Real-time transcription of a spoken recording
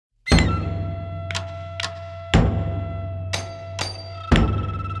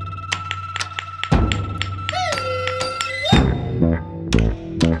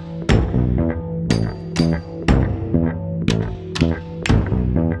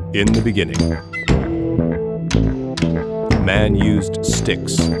In the beginning, man used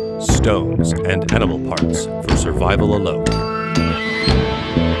sticks, stones, and animal parts for survival alone.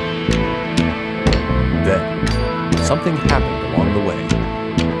 Then, something happened along the way.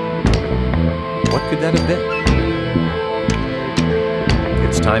 What could that have been?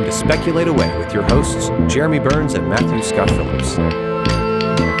 It's time to speculate away with your hosts, Jeremy Burns and Matthew Scott Phillips.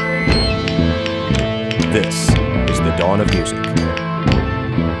 This is the dawn of music.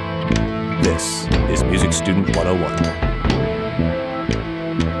 This is Music Student 101.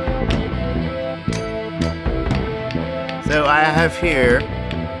 So I have here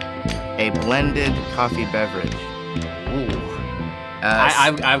a blended coffee beverage. Ooh.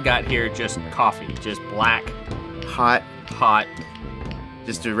 I've got here just coffee, just black, hot,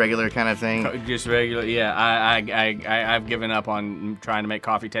 just a regular kind of thing. Just regular, yeah. I've given up on trying to make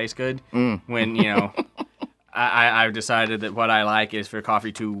coffee taste good. When I've decided that what I like is for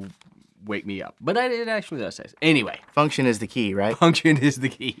coffee to wake me up, but it actually does taste. Anyway, function is the key, right? Function is the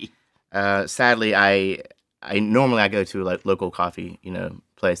key. Sadly, I normally go to a local coffee,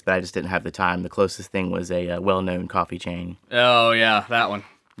 place, but I just didn't have the time. The closest thing was a well-known coffee chain. Oh yeah, that one.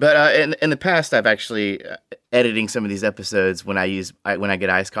 But in the past, I've actually editing some of these episodes when I get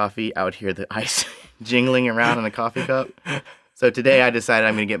iced coffee, I would hear the ice jingling around in the coffee cup. So today I decided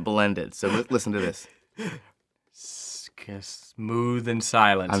I'm going to get blended. So listen to this. Smooth and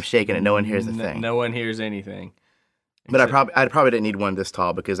silent. I'm shaking it. No one hears a thing. No one hears anything. But I probably didn't need one this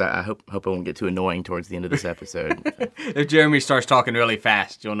tall because I hope it won't get too annoying towards the end of this episode. If Jeremy starts talking really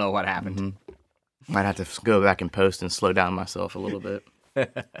fast, you'll know what happened. Mm-hmm. Might have to go back and post and slow down myself a little bit.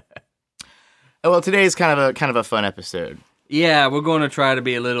 Well, today is kind of a fun episode. Yeah, we're going to try to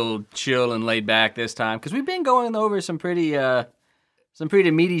be a little chill and laid back this time because we've been going over some pretty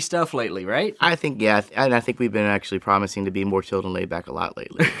meaty stuff lately, right? I think, yeah, and I think we've been actually promising to be more chilled and laid back a lot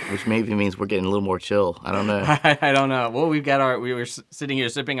lately, which maybe means we're getting a little more chill. I don't know. I don't know. Well, we were sitting here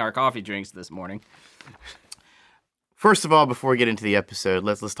sipping our coffee drinks this morning. First of all, before we get into the episode,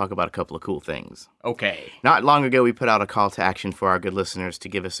 let's talk about a couple of cool things. Okay. Not long ago, we put out a call to action for our good listeners to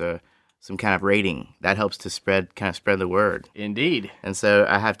give us some kind of rating. That helps to spread the word. Indeed. And so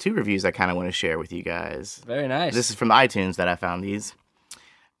I have 2 reviews I kind of want to share with you guys. Very nice. This is from iTunes that I found these.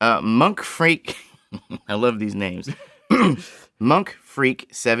 Monk Freak, I love these names. Monk Freak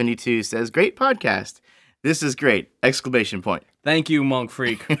 72 says, "Great podcast. This is great!" ! Thank you, Monk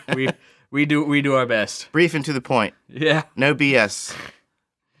Freak. We do our best. Brief and to the point. Yeah. No BS.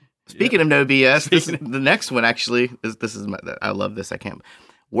 Speaking of no BS, the next one actually this is I love this. I can't.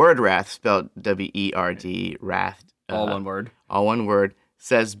 Wordwrath, spelled W-E-R-D, Wrath. All one word. All one word,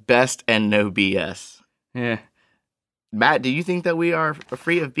 says best and no BS. Yeah. Matt, do you think that we are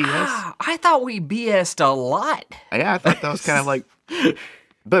free of BS? I thought we BS'd a lot. Yeah, I thought that was kind of like...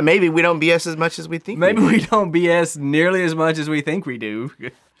 But maybe we don't BS as much as we think Maybe we don't BS nearly as much as we think we do.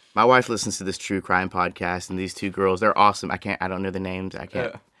 My wife listens to this true crime podcast, and these 2 girls, they're awesome. I don't know the names. I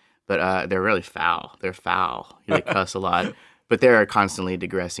can't. But they're really foul. They're foul. They cuss a lot. But they're constantly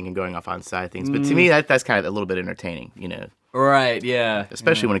digressing and going off on side things. But to me, that's kind of a little bit entertaining, Right, yeah.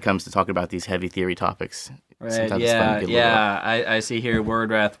 Especially when it comes to talking about these heavy theory topics. Right, sometimes yeah, it's fun to get I see here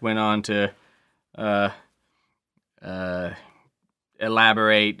Wordwrath went on to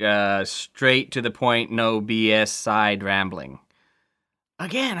elaborate straight to the point, no BS side rambling.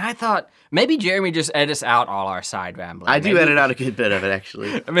 Again, I thought maybe Jeremy just edits out all our side rambling. I do edit out a good bit of it,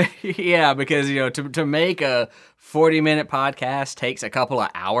 actually. I mean, yeah, because to make a 40-minute podcast takes a couple of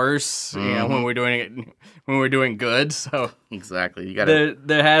hours. When we're doing good. So exactly, you got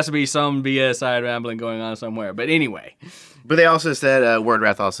there has to be some BS side rambling going on somewhere. But anyway, but they also said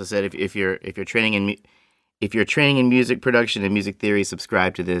Wordwrath also said if you're training in music production and music theory,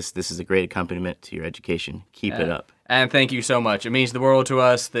 subscribe to this. This is a great accompaniment to your education. Keep it up. And thank you so much. It means the world to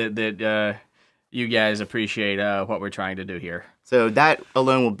us that you guys appreciate what we're trying to do here. So that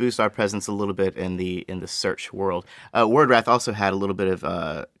alone will boost our presence a little bit in the search world. Wordwrath also had a little bit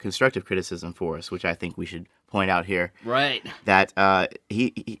of constructive criticism for us, which I think we should point out here. Right. That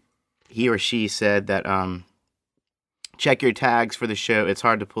he or she said that check your tags for the show. It's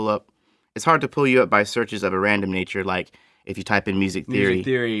hard to pull you up by searches of a random nature, like if you type in music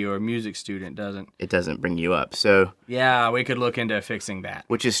theory or music student it doesn't bring you up. So yeah, we could look into fixing that.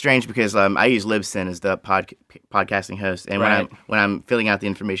 Which is strange because I use Libsyn as the podcasting host, and when I'm filling out the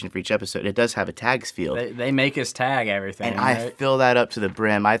information for each episode, it does have a tags field. They make us tag everything, and I fill that up to the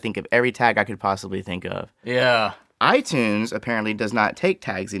brim. I think of every tag I could possibly think of. Yeah. iTunes apparently does not take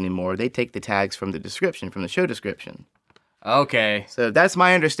tags anymore. They take the tags from the description, from the show description. Okay. So that's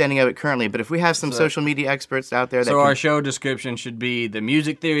my understanding of it currently. But if we have some social media experts out there that our show description should be the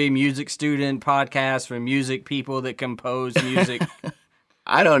music theory, music student podcast for music people that compose music.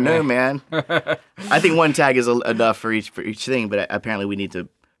 I don't know, man. I think one tag is enough for each thing, but apparently we need to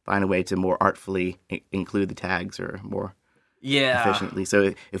find a way to more artfully include the tags or more efficiently.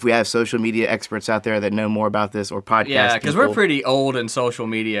 So if we have social media experts out there that know more about this or podcast, yeah, because we're pretty old and social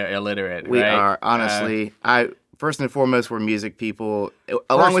media illiterate. We right? are honestly. First and foremost, we're music people.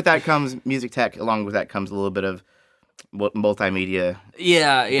 Along with that comes music tech. Along with that comes a little bit of multimedia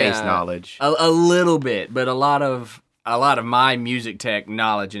based knowledge. A little bit, but a lot of my music tech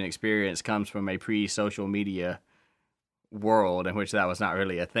knowledge and experience comes from a pre-social media world in which that was not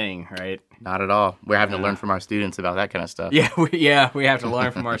really a thing, right? Not at all. We're having to learn from our students about that kind of stuff. Yeah, we have to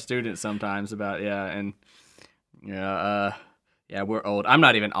learn from our students sometimes about we're old. I'm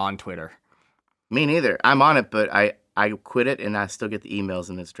not even on Twitter. Me neither. I'm on it, but I quit it and I still get the emails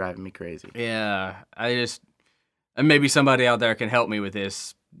and it's driving me crazy. Yeah, and maybe somebody out there can help me with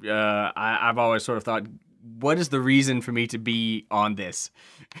this. I've always sort of thought, what is the reason for me to be on this?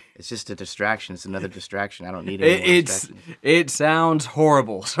 It's just a distraction. It's another distraction. I don't need any more It sounds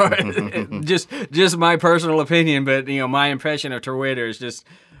horrible. Sorry, just my personal opinion, but my impression of Twitter is just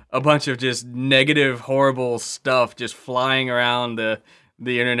a bunch of just negative, horrible stuff just flying around the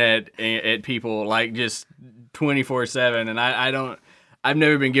internet at people like just 24/7, and I've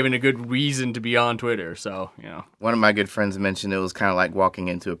never been given a good reason to be on Twitter, so One of my good friends mentioned it was kind of like walking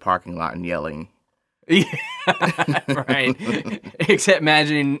into a parking lot and yelling. Yeah, right. except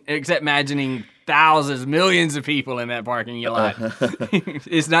imagining thousands, millions of people in that parking lot.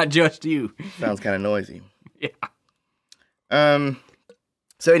 It's not just you. Sounds kind of noisy. Yeah.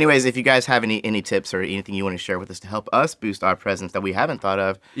 So anyways, if you guys have any tips or anything you want to share with us to help us boost our presence that we haven't thought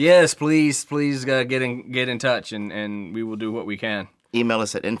of, yes, please get in touch and we will do what we can. Email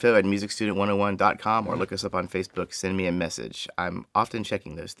us at info@musicstudent101.com or look us up on Facebook. Send me a message. I'm often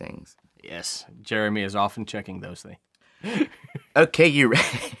checking those things. Yes, Jeremy is often checking those things. Okay, you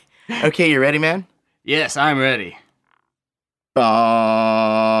ready? Okay, you ready, man? Yes, I'm ready. Bum,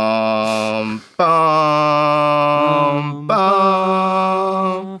 bum, bum.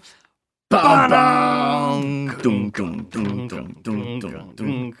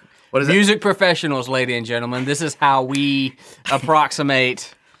 What is it? Music professionals, ladies and gentlemen. This is how we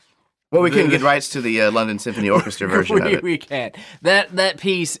approximate. Well, we couldn't get rights to the London Symphony Orchestra version of it. We can't. That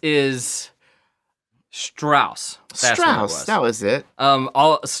piece is Strauss. That's Strauss, that was it.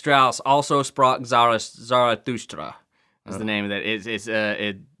 Strauss also sprach Zarathustra. Is the name of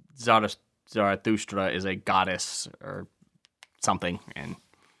that? Zarathustra is a goddess or something, and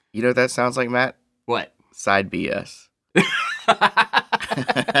you know what that sounds like, Matt? What? Side BS.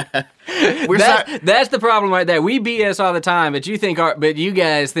 That's the problem right there. We BS all the time, but you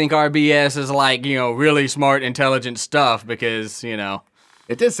guys think our BS is like, really smart, intelligent stuff because,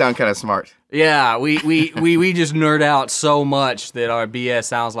 It did sound kind of smart. Yeah, we just nerd out so much that our BS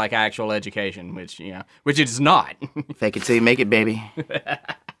sounds like actual education, which it is not. Fake it till you make it, baby.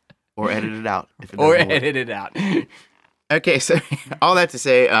 Or edit it out. Edit it out. Okay, so all that to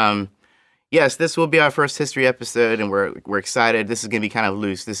say, yes, this will be our first history episode, and we're excited. This is going to be kind of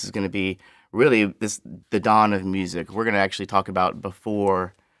loose. This is going to be really the dawn of music. We're going to actually talk about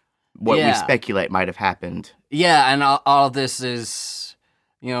before what we speculate might have happened. Yeah, and all of this is,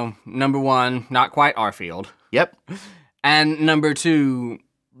 number one, not quite our field. Yep. And number two,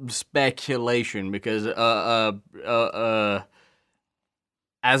 speculation, because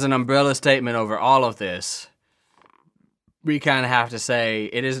as an umbrella statement over all of this, we kind of have to say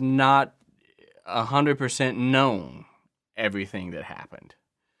it is not 100% known everything that happened.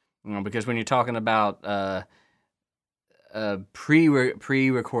 Because when you're talking about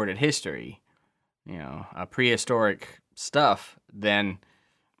pre-recorded history, prehistoric stuff, then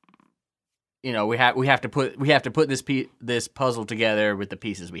we have to put this puzzle together with the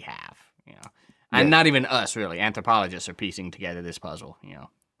pieces we have. And not even us really. Anthropologists are piecing together this puzzle.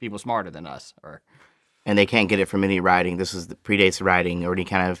 People smarter than us and they can't get it from any writing. This is predates writing or any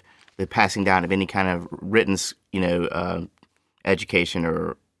kind of the passing down of any kind of written, education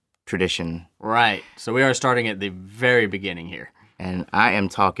or tradition. Right. So we are starting at the very beginning here. And I am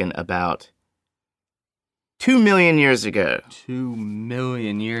talking about 2 million years ago. 2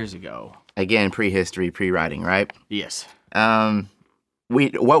 million years ago. Again, prehistory, pre-writing, right? Yes.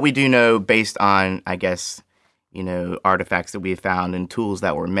 What we do know based on, I guess, artifacts that we have found and tools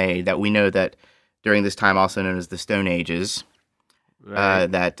that were made, that we know that during this time, also known as the Stone Ages, right.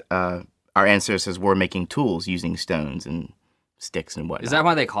 That our ancestors were making tools using stones and sticks and whatnot. Is that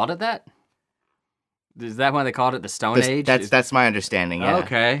why they called it that? Is that why they called it the Stone Age? That's my understanding. Yeah.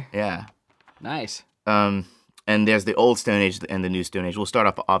 Okay. Yeah. Nice. And there's the Old Stone Age and the New Stone Age. We'll start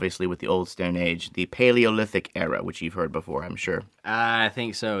off obviously with the Old Stone Age, the Paleolithic era, which you've heard before, I'm sure. I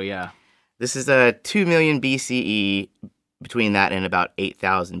think so. Yeah. This is 2 million BCE. Between that and about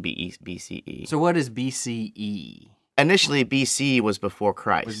 8,000 BCE. So what is BCE? Initially, BC was before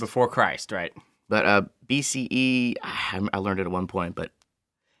Christ. It was before Christ, right? But BCE, I learned it at one point, but...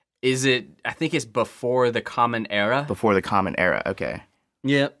 Is it, I think it's before the Common Era? Before the Common Era, okay.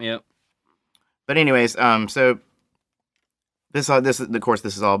 Yep. But anyways, so this of course,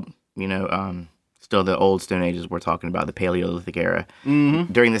 this is all, still the Old Stone Ages we're talking about, the Paleolithic era.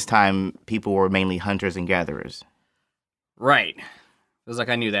 Mm-hmm. During this time, people were mainly hunters and gatherers. Right. Feels like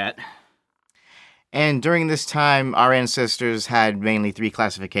I knew that. And during this time, our ancestors had mainly 3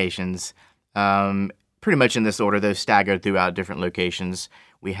 classifications, pretty much in this order, though staggered throughout different locations.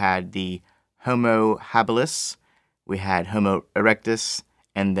 We had the Homo habilis, we had Homo erectus,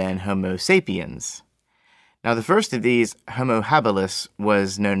 and then Homo sapiens. Now, the first of these, Homo habilis,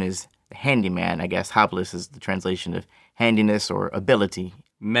 was known as the handyman. I guess habilis is the translation of handiness or ability.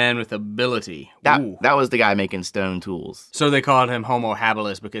 Man with ability. That was the guy making stone tools. So they called him Homo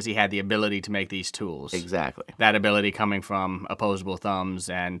habilis because he had the ability to make these tools. Exactly. That ability coming from opposable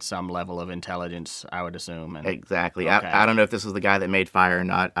thumbs and some level of intelligence, I would assume. Exactly. Okay. I don't know if this was the guy that made fire or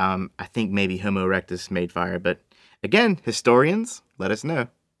not. I think maybe Homo erectus made fire, but again, historians, let us know.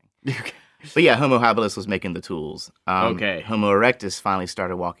 But yeah, Homo habilis was making the tools. Okay. Homo erectus finally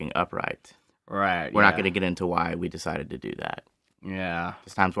started walking upright. Right. We're not going to get into why we decided to do that. Yeah.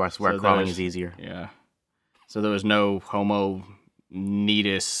 It's times where I swear crawling is easier. Yeah. So there was no Homo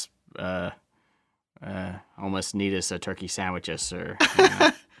needus, almost needus a turkey sandwiches or...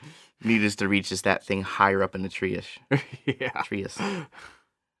 Need us to reach just that thing higher up in the tree-ish. Yeah. Treeus.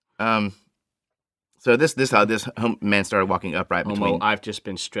 So this man started walking upright between... I've just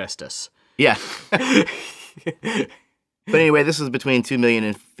been stressed us. Yeah. But anyway, this was between 2 million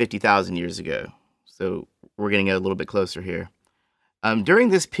and 50,000 years ago. So we're getting a little bit closer here. During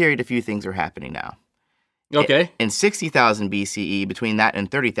this period, a few things are happening now. Okay. In 60,000 BCE, between that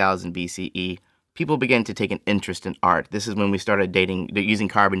and 30,000 BCE, people began to take an interest in art. This is when we started using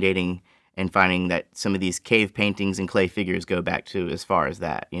carbon dating and finding that some of these cave paintings and clay figures go back to as far as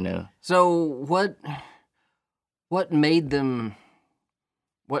that, So what made them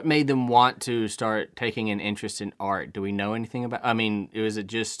want to start taking an interest in art? Do we know anything about? I mean, was it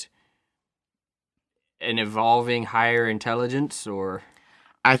just an evolving higher intelligence, or?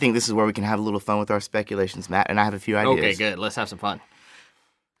 I think this is where we can have a little fun with our speculations, Matt, and I have a few ideas. Okay, good. Let's have some fun.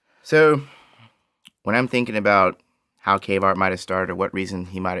 So, when I'm thinking about how cave art might have started, or what reason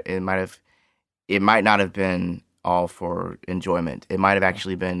it might not have been all for enjoyment. It might have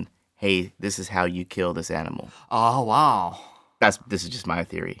actually been, hey, this is how you kill this animal. Oh, wow. This is just my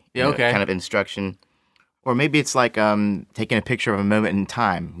theory. Yeah, okay. Kind of instruction. Or maybe it's like taking a picture of a moment in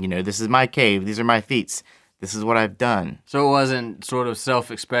time. This is my cave. These are my feats. This is what I've done. So it wasn't sort of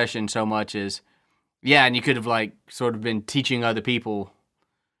self-expression so much as, yeah, and you could have sort of been teaching other people,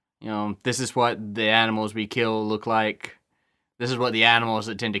 this is what the animals we kill look like. This is what the animals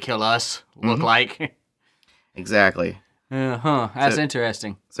that tend to kill us look like. Exactly. That's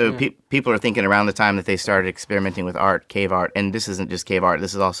interesting. So people are thinking around the time that they started experimenting with art, cave art, and this isn't just cave art.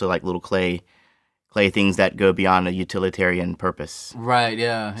 This is also like little clay things that go beyond a utilitarian purpose. Right,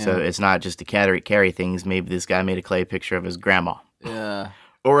 yeah. So it's not just to carry things. Maybe this guy made a clay picture of his grandma. Yeah.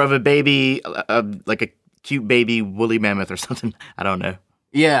 Or of a baby, like a cute baby woolly mammoth or something. I don't know.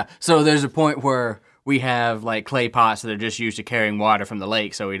 Yeah, so there's a point where we have clay pots that are just used to carrying water from the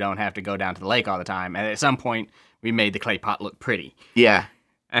lake so we don't have to go down to the lake all the time. And at some point, we made the clay pot look pretty. Yeah.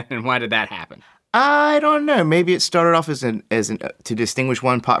 And why did that happen? I don't know. Maybe it started off as to distinguish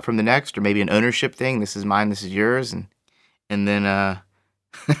one pot from the next, or maybe an ownership thing. This is mine, this is yours, and then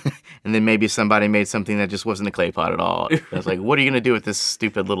and then maybe somebody made something that just wasn't a clay pot at all. I was like, what are you gonna do with this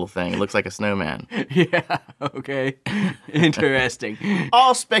stupid little thing? It looks like a snowman. Yeah. Okay. Interesting.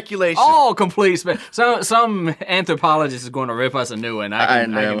 All speculation. All complete some anthropologist is going to rip us a new one. I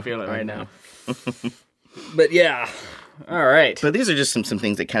can feel it right now. But yeah. All right. But these are just some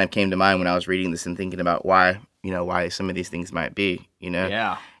things that kind of came to mind when I was reading this and thinking about why some of these things might be,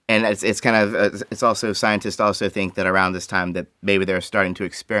 Yeah. And it's kind of, it's also, scientists also think that around this time that maybe they're starting to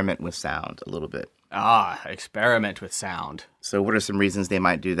experiment with sound a little bit. Experiment with sound. So what are some reasons they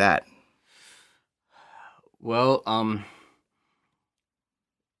might do that? Well,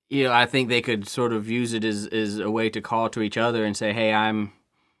 I think they could sort of use it as a way to call to each other and say, hey, I'm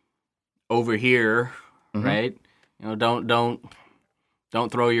over here, right? Don't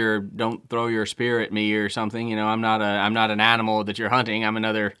don't throw your spear at me or something. You know, I'm not an animal that you're hunting. I'm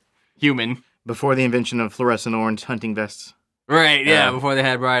another human. Before the invention of fluorescent orange hunting vests. Right, yeah. Before they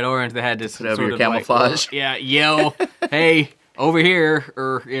had bright orange, they had this Put over sort your of camouflage. yell, hey, over here,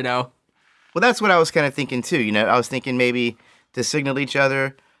 or, you know. Well, that's what I was kind of thinking, too. You know, I was thinking maybe to signal each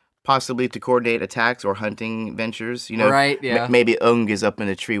other, possibly to coordinate attacks or hunting ventures. You know, right, yeah. Maybe Ung is up in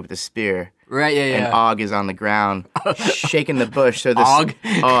a tree with a spear. Right, yeah, yeah. And Og is on the ground, shaking the bush. So this Og?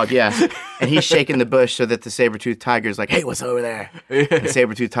 Og, yeah. And he's shaking the bush so that the saber-toothed tiger's like, hey, what's over there? And the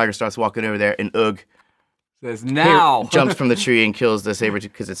saber-toothed tiger starts walking over there, and Ug says, now. jumps from the tree and kills the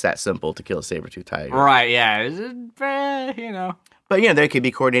saber-tooth, because it's that simple to kill a saber-toothed tiger. Right, yeah. You know. But, you know, they could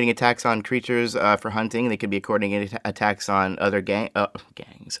be coordinating attacks on creatures for hunting. They could be coordinating attacks on other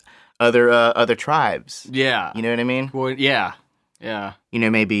gangs, other tribes. Yeah. You know what I mean? Well, yeah. Yeah. You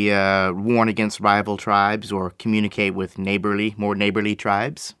know, maybe warn against rival tribes or communicate with more neighborly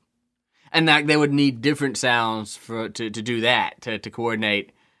tribes. And that they would need different sounds to do that, to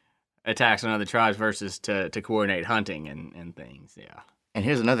coordinate attacks on other tribes versus to coordinate hunting and things, yeah. And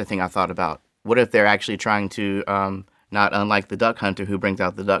here's another thing I thought about. What if they're actually trying to, not unlike the duck hunter who brings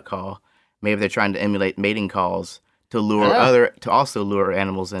out the duck call, maybe they're trying to emulate mating calls to also lure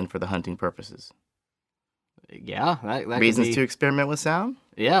animals in for the hunting purposes. Yeah, that reasons to experiment with sound.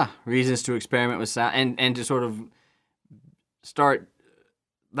 Yeah, reasons to experiment with sound and to sort of start.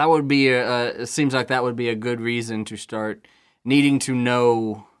 That would be it seems like that would be a good reason to start needing to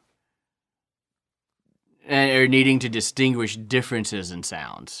know or needing to distinguish differences in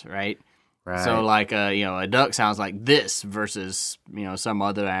sounds, right? Right. So like a duck sounds like this versus some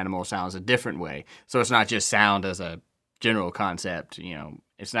other animal sounds a different way. So it's not just sound as a general concept,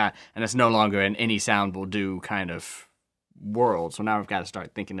 It's not, and it's no longer an any sound will do kind of world. So now we've got to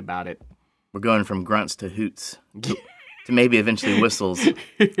start thinking about it. We're going from grunts to hoots to maybe eventually whistles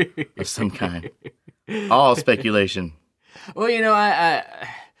of some kind. All speculation. Well, I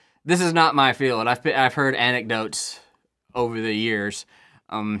this is not my field. I've heard anecdotes over the years.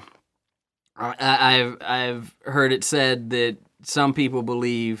 I've heard it said that some people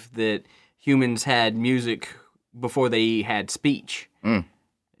believe that humans had music before they had speech. Mm.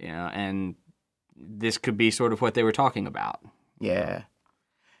 And this could be sort of what they were talking about. Yeah.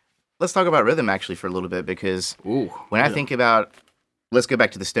 Let's talk about rhythm actually for a little bit, because when I think about, let's go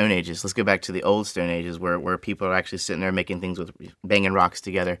back to the Stone Ages. Let's go back to the old Stone Ages where people are actually sitting there making things with banging rocks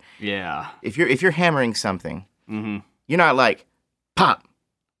together. Yeah. If you're hammering something, you're not like pop,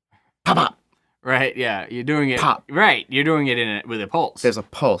 pop, pop. Right. Yeah. You're doing it. Pop. Right. You're doing it with a pulse. There's a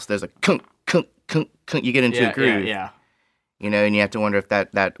pulse. There's a kunk, kunk, kunk, kunk. You get into a groove. Yeah. And you have to wonder if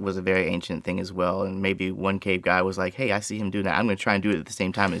that was a very ancient thing as well. And maybe one cave guy was like, hey, I see him doing that. I'm going to try and do it at the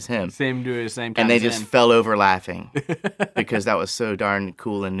same time as him. Do it at the same time and they as just him. fell over laughing because that was so darn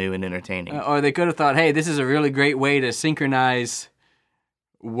cool and new and entertaining. Or they could have thought, hey, this is a really great way to synchronize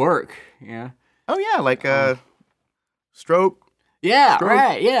work. Yeah. Oh, yeah, like stroke. Yeah, stroke.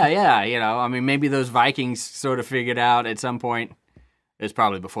 right. Yeah. I mean, maybe those Vikings sort of figured out at some point. It's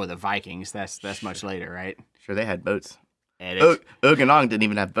probably before the Vikings. That's much later, right? Sure, they had boats. Edit. Og and Og didn't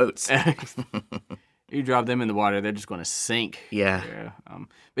even have boats. You drop them in the water, they're just going to sink. Yeah.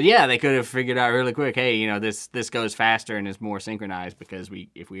 But yeah, they could have figured out really quick, hey, this goes faster and is more synchronized because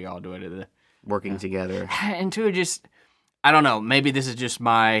if we all do it at the Working together. And two, just, I don't know, maybe this is just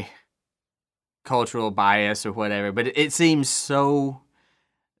my cultural bias or whatever, but it seems so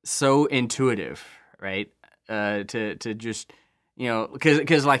intuitive, right? To just,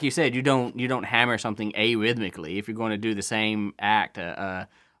 because like you said, you don't hammer something arrhythmically. If you're going to do the same act a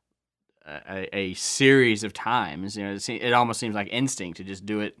series of times, it almost seems like instinct to just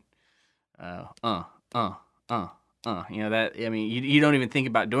do it. You don't even think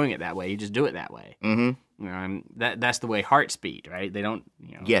about doing it that way. You just do it that way. Mm-hmm. And that's the way hearts beat, right? They don't.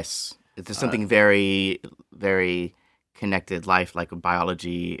 Yes, there's something very, very connected, life like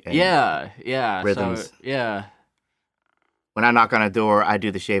biology. And rhythms. So, yeah. When I knock on a door, I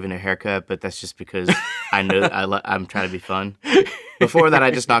do the shave and a haircut, but that's just because I know I'm trying to be fun. Before that,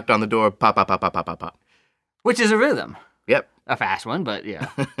 I just knocked on the door, pop, pop, pop, pop, pop, pop, pop. Which is a rhythm. Yep. A fast one, but yeah.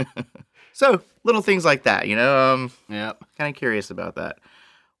 So, little things like that, Yep. Kind of curious about that.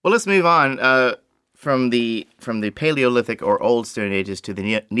 Well, let's move on from the Paleolithic or Old Stone Ages to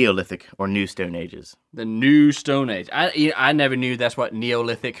the Neolithic or New Stone Ages. The New Stone Age. I never knew that's what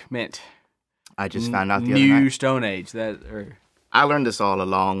Neolithic meant. I just found out the other New night. Stone Age. I learned this all a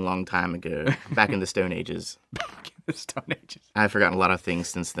long, long time ago, back in the Stone Ages. The Stone Ages. I've forgotten a lot of things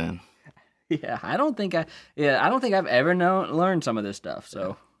since then. Yeah, I don't think I've ever learned some of this stuff.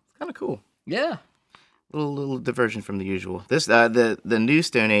 So it's kind of cool. Yeah. Little diversion from the usual. This the new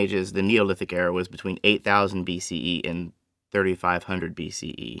Stone Age is the Neolithic era was between 8,000 BCE and 3,500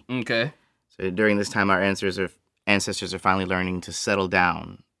 BCE. Okay. So during this time, our ancestors are finally learning to settle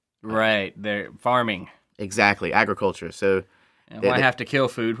down. Right. They're farming. Exactly, agriculture. So And why have to kill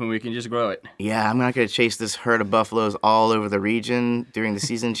food when we can just grow it? yeah, I'm not going to chase this herd of buffaloes all over the region during the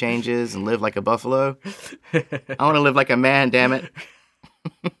season changes and live like a buffalo. I want to live like a man, damn it.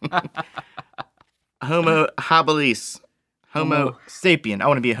 Homo habilis. Homo sapien. I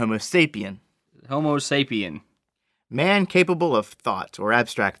want to be a Homo sapien. Homo sapien. Man capable of thought, or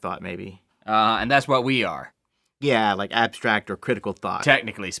abstract thought, maybe. And that's what we are. Yeah, like abstract or critical thought.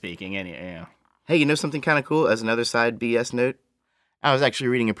 Technically speaking, yeah. Hey, you know something kind of cool as another side BS note? I was actually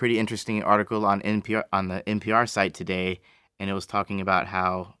reading a pretty interesting article on the NPR site today, and it was talking about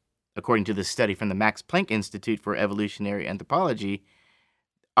how, according to this study from the Max Planck Institute for Evolutionary Anthropology,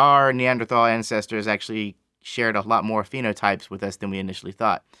 our Neanderthal ancestors actually shared a lot more phenotypes with us than we initially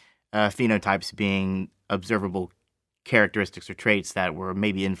thought. Phenotypes being observable characteristics or traits that were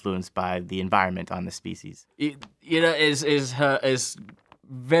maybe influenced by the environment on the species. Is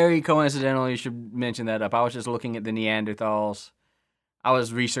very coincidental you should mention that up. I was just looking at the Neanderthals. I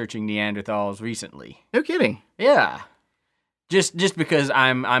was researching Neanderthals recently. No kidding. Yeah. Just because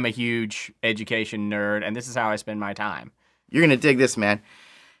I'm a huge education nerd, and this is how I spend my time. You're gonna dig this, man.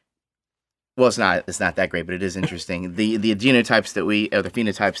 Well, it's not that great, but it is interesting. The genotypes the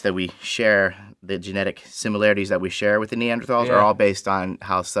phenotypes that we share, the genetic similarities that we share with the Neanderthals are all based on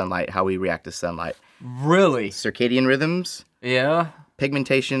how we react to sunlight. Really? Circadian rhythms, Yeah.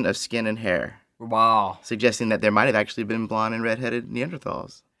 pigmentation of skin and hair, Wow. suggesting that there might have actually been blonde and red-headed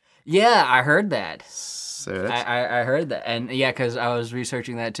Neanderthals. Yeah, I heard that. So that's... I heard that, and yeah, because I was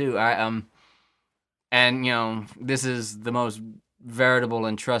researching that too. And this is the most veritable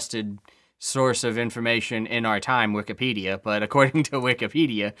and trusted source of information in our time, Wikipedia. But according to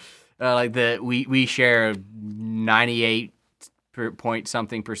Wikipedia, we share 98 point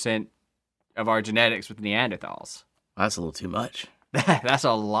something percent of our genetics with Neanderthals. That's a little too much. That's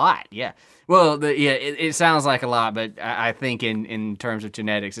a lot, yeah. Well, it sounds like a lot, but I think in terms of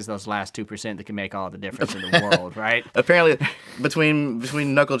genetics, it's those last 2% that can make all the difference in the world, right? Apparently,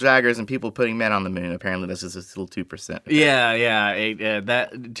 between knuckle jaggers and people putting men on the moon, apparently this is still 2%. Yeah.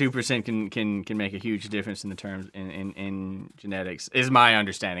 That 2% can make a huge difference in the terms in genetics, is my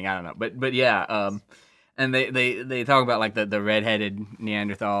understanding. I don't know, but yeah. And they talk about like the redheaded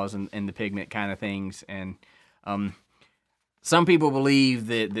Neanderthals and the pigment kind of things, and some people believe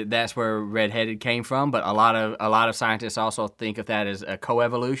that's where redheaded came from, but a lot of scientists also think of that as a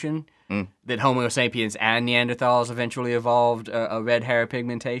coevolution. That Homo sapiens and Neanderthals eventually evolved a red hair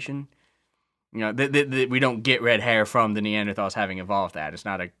pigmentation. That we don't get red hair from the Neanderthals having evolved that. It's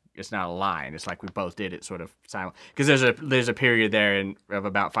not a line. It's like we both did it sort of silent. Because there's a period there of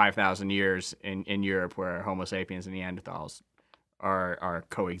about 5,000 years in Europe where Homo sapiens and Neanderthals are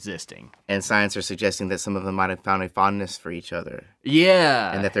coexisting. And science are suggesting that some of them might have found a fondness for each other.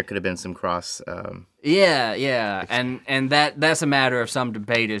 Yeah. And that there could have been some cross... Yeah. And that's a matter of some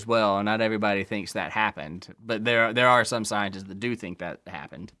debate as well. Not everybody thinks that happened. But there are some scientists that do think that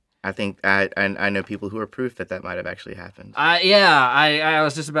happened. I think I know people who are proof that might have actually happened. I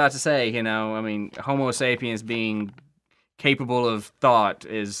was just about to say, Homo sapiens being capable of thought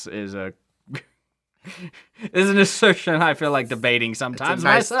is an assertion I feel like debating sometimes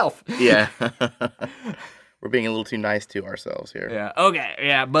myself. Yeah. We're being a little too nice to ourselves here. Yeah. Okay.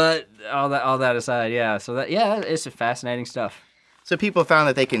 Yeah. But all that aside, yeah. So it's fascinating stuff. So people found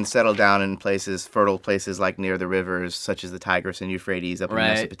that they can settle down in fertile places like near the rivers, such as the Tigris and Euphrates up in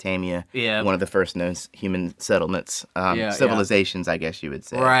Mesopotamia. Yeah. One of the first known human settlements, civilizations, I guess you would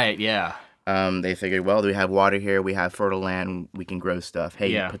say. Right. Yeah. They figured, well, we have water here, we have fertile land, we can grow stuff. Hey,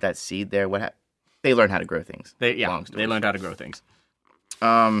 you put that seed there. They learned how to grow things. They learned how to grow things.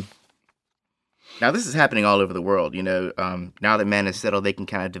 Now this is happening all over the world. Now that man is settled, they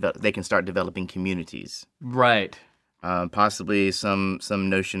can start developing communities. Right. Possibly some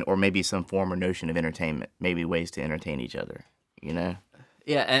notion, or maybe some form or notion of entertainment. Maybe ways to entertain each other. Yeah,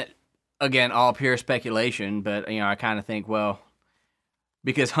 and again, all pure speculation. But I kind of think, well,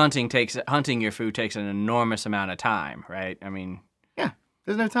 because hunting your food takes an enormous amount of time, right? I mean, yeah,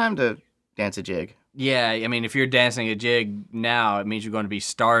 there's no time to dance a jig. Yeah, I mean, if you're dancing a jig now, it means you're going to be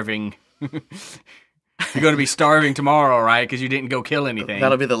starving. You're going to be starving tomorrow, right? Because you didn't go kill anything.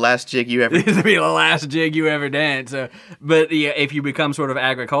 That'll be the last jig you ever... It'll be the last jig you ever dance. But yeah, if you become sort of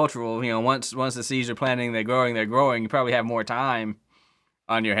agricultural, once the seeds are planting, they're growing, you probably have more time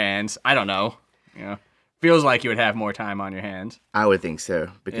on your hands. I don't know. feels like you would have more time on your hands. I would think so,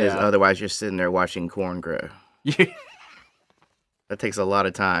 because otherwise you're sitting there watching corn grow. That takes a lot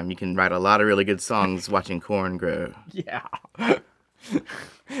of time. You can write a lot of really good songs watching corn grow. Yeah.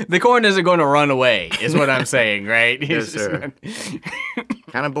 The corn isn't going to run away, is what I'm saying, right? Yes, sir.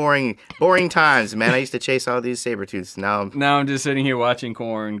 Kind of boring times, man. I used to chase all these saber-tooths. Now I'm just sitting here watching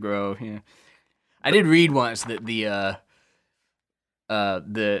corn grow. Yeah. I did read once that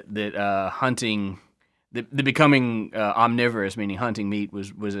hunting, the becoming omnivorous, meaning hunting meat,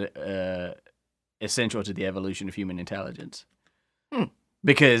 was essential to the evolution of human intelligence.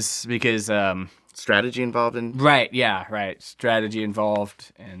 Because strategy involved in right, strategy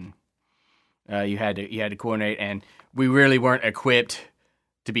involved, and you had to coordinate, and we really weren't equipped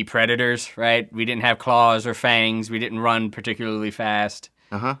to be predators, right? We didn't have claws or fangs. We didn't run particularly fast.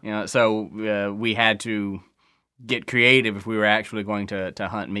 So we had to get creative if we were actually going to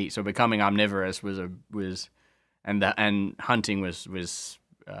hunt meat. So becoming omnivorous and hunting was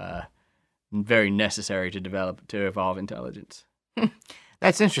very necessary to evolve intelligence.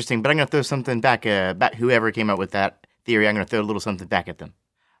 That's interesting, but I'm going to throw something back. Whoever came up with that theory, I'm going to throw a little something back at them,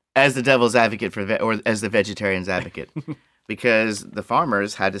 as the devil's advocate or as the vegetarian's advocate, because the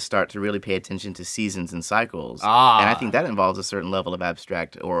farmers had to start to really pay attention to seasons and cycles, and I think that involves a certain level of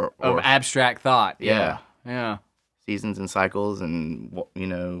abstract or abstract thought. Yeah. Seasons and cycles, and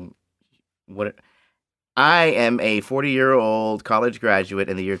what. I am a 40-year-old college graduate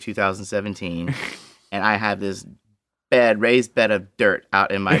in the year 2017, and I have this raised bed of dirt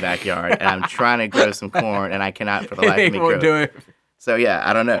out in my backyard, and I'm trying to grow some corn, and I cannot for the life of me grow. Do it. So yeah,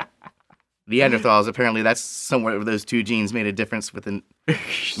 I don't know. Neanderthals, apparently that's somewhere where those two genes made a difference with me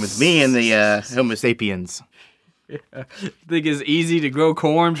and the Homo sapiens. Yeah. Think it's easy to grow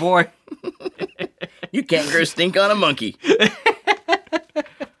corn, boy? You can't grow stink on a monkey.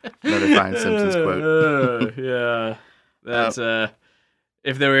 Another fine Simpsons quote. Yeah. That's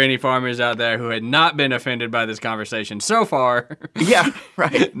if there were any farmers out there who had not been offended by this conversation so far. Yeah,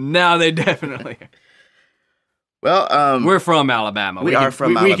 right. Now they definitely are. Well, we're from Alabama. We are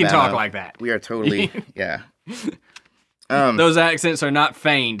from Alabama. We can talk like that. We are totally, yeah. Those accents are not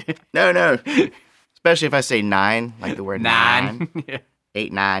feigned. No. Especially if I say 9, like the word 9. Yeah.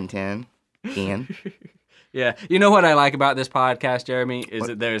 8, 9, 10. 10. Yeah. You know what I like about this podcast, Jeremy, is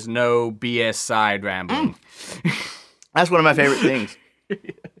that there's no BS side rambling. That's one of my favorite things.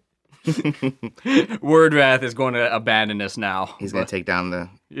 Wordrath is going to abandon us now. He's going to take down the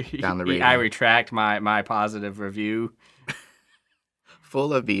rating. I retract my positive review.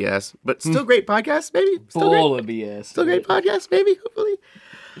 Full of BS, but still great podcast, maybe. Full of BS. Still great podcast, maybe. Hopefully.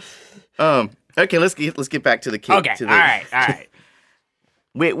 Okay, let's get back to the kid. Okay. All right.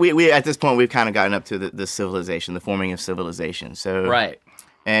 We at this point we've kind of gotten up to the civilization, the forming of civilization. So right.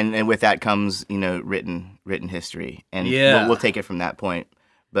 And with that comes, written history. And we'll take it from that point.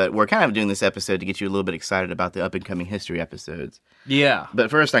 But we're kind of doing this episode to get you a little bit excited about the up-and-coming history episodes. Yeah.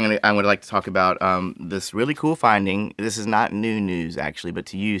 But first, I would like to talk about this really cool finding. This is not new news, actually, but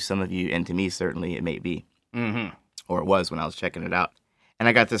to you, some of you, and to me, certainly, it may be. Mm-hmm. Or it was when I was checking it out. And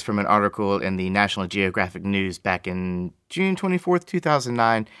I got this from an article in the National Geographic News back in June 24th,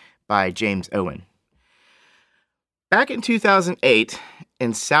 2009, by James Owen. Back in 2008,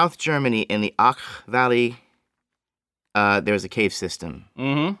 in South Germany, in the Ach Valley, there was a cave system.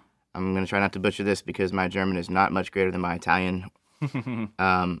 Mm-hmm. I'm going to try not to butcher this because my German is not much greater than my Italian.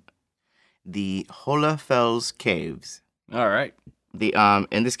 The Hohlefels Caves. All right.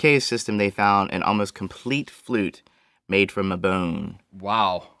 In this cave system, they found an almost complete flute made from a bone.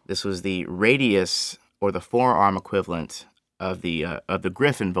 Wow. This was the radius or the forearm equivalent of the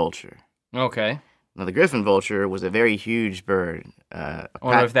griffin vulture. Okay. Now, the griffin vulture was a very huge bird. I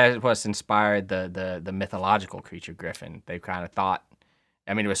wonder if that was inspired the mythological creature griffin. They kind of thought,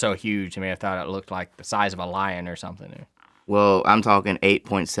 it was so huge, they may have thought it looked like the size of a lion or something. Well, I'm talking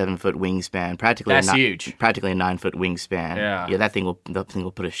 8.7-foot wingspan, practically. That's huge. Practically a 9-foot wingspan. Yeah. That thing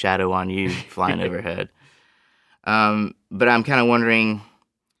will put a shadow on you flying overhead. But I'm kind of wondering,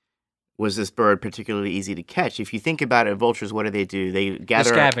 was this bird particularly easy to catch? If you think about it, vultures, what do? They gather.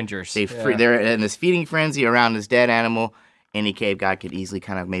 They're scavengers. They're in this feeding frenzy around this dead animal. Any cave guy could easily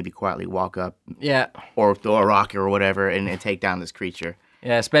kind of maybe quietly walk up. Yeah. Or throw a rock or whatever and take down this creature.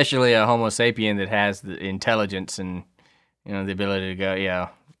 Yeah, especially a Homo sapien that has the intelligence and, the ability to go,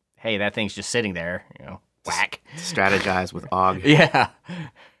 hey, that thing's just sitting there, whack. Strategize with Og. Yeah.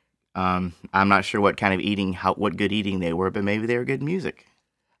 I'm not sure what kind of what good eating they were, but maybe they were good music.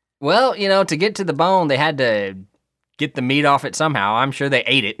 Well, to get to the bone, they had to get the meat off it somehow. I'm sure they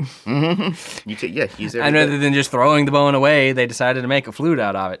ate it. Mm-hmm. Use it. And rather than just throwing the bone away, they decided to make a flute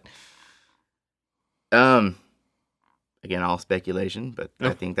out of it. Again, all speculation, but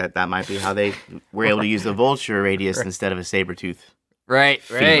I think that might be how they were able to use the vulture radius instead of a saber tooth. Right,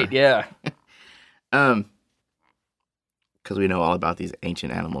 yeah. Because we know all about these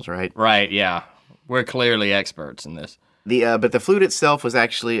ancient animals, right? Right, yeah. We're clearly experts in this. But the flute itself was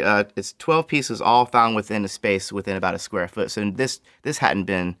actually it's 12 pieces all found within a space within about a square foot. So this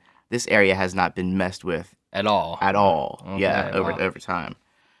area has not been messed with At all. Okay, yeah, wow. over time.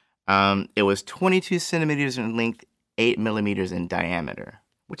 It was 22 centimeters in length, 8 millimeters in diameter,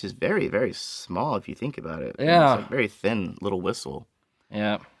 which is very, very small if you think about it. Yeah. It's a very thin little whistle.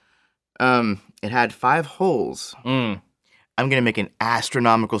 Yeah. It had 5 holes. I'm going to make an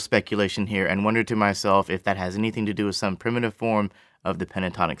astronomical speculation here and wonder to myself if that has anything to do with some primitive form of the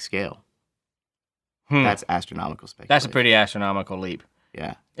pentatonic scale. That's astronomical speculation. That's a pretty astronomical leap.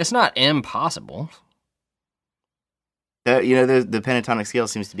 Yeah. It's not impossible. The pentatonic scale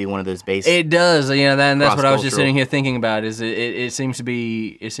seems to be one of those basic. It does, that's what I was just cross-cultural. sitting here thinking about. Is it seems to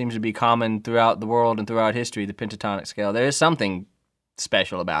be common throughout the world and throughout history. The pentatonic scale. There is something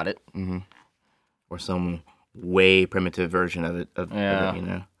special about it. Or some way primitive version of it,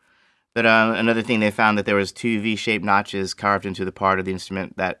 Yeah. But another thing, they found that there was 2 V-shaped notches carved into the part of the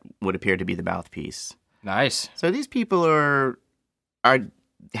instrument that would appear to be the mouthpiece. Nice. So these people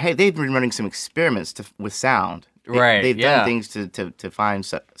they've been running some experiments with sound. They've done things to find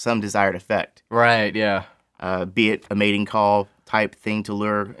some desired effect. Right. Yeah. Be it a mating call type thing to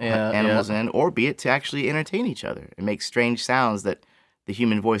lure animals in, or be it to actually entertain each other and make strange sounds that the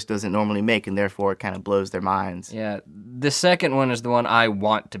human voice doesn't normally make, and therefore it kind of blows their minds. Yeah. The second one is the one I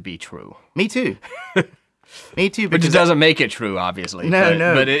want to be true. Me too. Me too. Which Because doesn't make it true, obviously.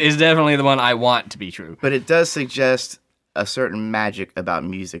 No. But it is definitely the one I want to be true. But it does suggest a certain magic about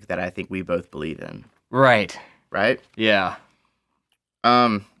music that I think we both believe in. Right. Right? Yeah.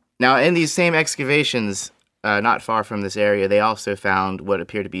 Now, in these same excavations, not far from this area, they also found what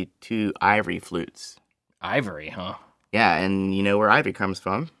appear to be 2 ivory flutes. Ivory, huh? Yeah, and you know where ivory comes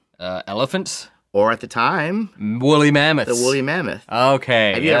from? Elephants? Or at the time, Woolly mammoths. the woolly mammoth.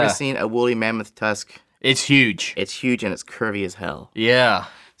 Okay. Have you ever seen a woolly mammoth tusk? It's huge. It's huge and it's curvy as hell. Yeah.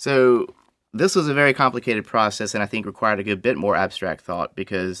 So this was a very complicated process, and I think required a good bit more abstract thought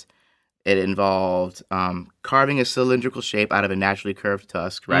because it involved carving a cylindrical shape out of a naturally curved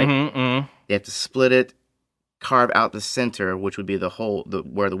tusk, right? They have to split it, carve out the center, which would be the hole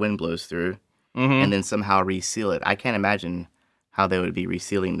where the wind blows through, and then somehow reseal it. I can't imagine how they would be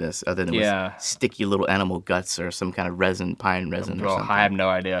resealing this other than with sticky little animal guts or some kind of pine resin or something. I have no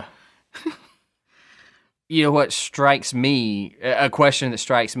idea. You know what strikes me, a question that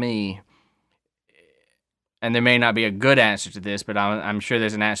strikes me, and there may not be a good answer to this, but I'm sure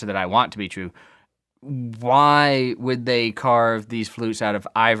there's an answer that I want to be true. Why would they carve these flutes out of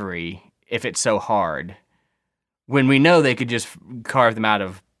ivory if it's so hard? When we know they could just carve them out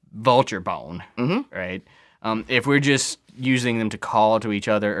of vulture bone, right? If we're just using them to call to each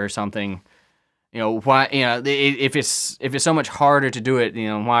other or something, why? If it's so much harder to do it,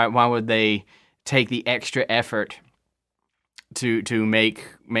 why would they take the extra effort to make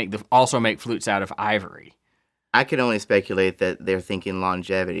flutes out of ivory? I can only speculate that they're thinking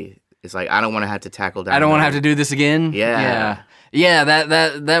longevity. It's like, I don't want to have to tackle down. I don't want to have to do this again. Yeah.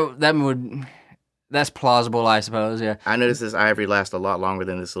 That would. That's plausible, I suppose. Yeah. I noticed this ivory lasts a lot longer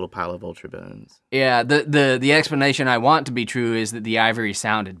than this little pile of vulture bones. Yeah. The explanation I want to be true is that the ivory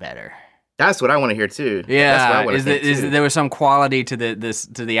sounded better. That's what I want to hear too. Yeah. That's what I want to think is too. that there was some quality to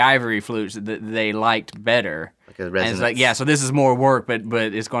the ivory flutes that they liked better. Like a And resonance. it's like, so this is more work, but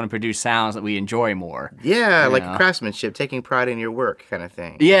it's going to produce sounds that we enjoy more. Yeah, like craftsmanship, taking pride in your work kind of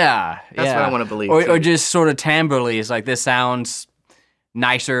thing. Yeah. That's what I want to believe Or too. just sort of timbrely. It's like, this sounds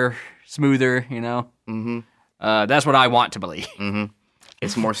nicer, smoother, That's what I want to believe.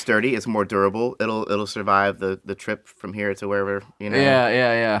 It's more sturdy. It's more durable. It'll survive the trip from here to wherever,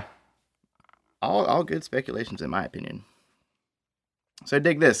 Yeah. All good speculations, in my opinion. So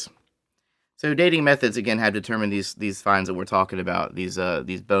dig this. So dating methods again have determined these finds that we're talking about, these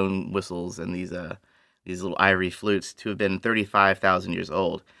bone whistles and these little ivory flutes to have been 35,000 years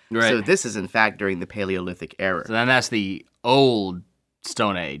old. Right. So this is in fact during the Paleolithic era. So then that's the old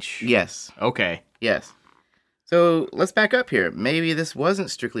Stone Age. Yes. Okay. Yes. So let's back up here. Maybe this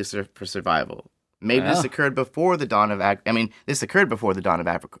wasn't strictly for survival. Maybe this occurred before the dawn of this occurred before the dawn of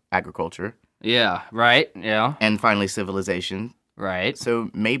agriculture. Yeah. Right. Yeah. And finally civilization. Right. So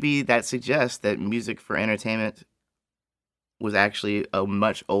maybe that suggests that music for entertainment was actually a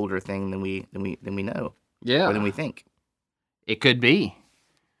much older thing than we know. Yeah. Or than we think. It could be.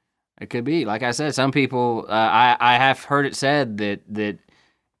 It could be. Like I said, some people, I have heard it said that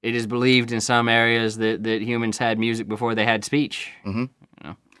it is believed in some areas that humans had music before they had speech. Mm-hmm. You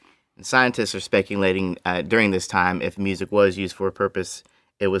know? Scientists are speculating during this time if music was used for a purpose,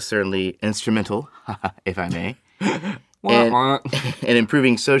 it was certainly instrumental, if I may, in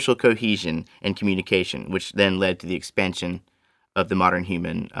improving social cohesion and communication, which then led to the expansion of the modern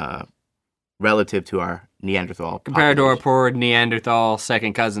human relative to our Neanderthal compared to our population. poor Neanderthal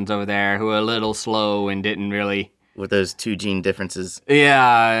second cousins over there who were a little slow and didn't really... With those 2 gene differences.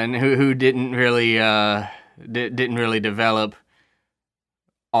 Yeah, and who didn't really didn't really develop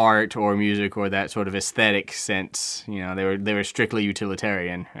art or music or that sort of aesthetic sense. You know, they were strictly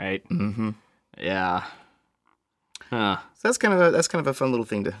utilitarian, right? Mm-hmm. Yeah. Huh. So that's kind of a fun little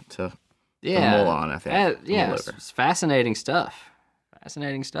thing to mull on, I think. Yeah, it's fascinating stuff.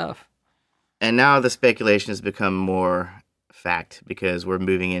 Fascinating stuff. And now the speculation has become more fact because we're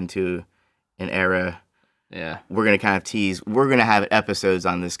moving into an era. Yeah. We're going to kind of tease. We're going to have episodes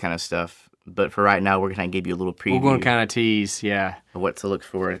on this kind of stuff. But for right now, we're going to give you a little preview. We're going to kind of tease, yeah. Of what to look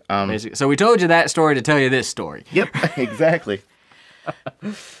for. Basically. So we told you that story to tell you this story. Yep, exactly.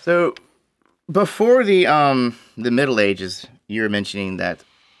 So before the Middle Ages, you were mentioning that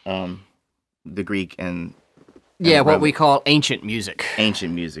the Greek and yeah, what we call ancient music.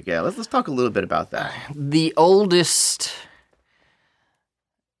 Ancient music, yeah. Let's talk a little bit about that. The oldest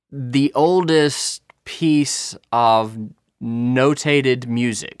piece of notated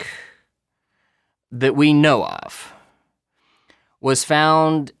music that we know of was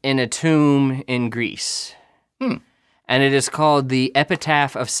found in a tomb in Greece. And it is called the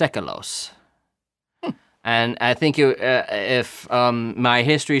Epitaph of Sekalos. And I think if my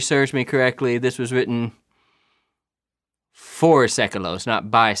history serves me correctly, this was written for Sekalos, not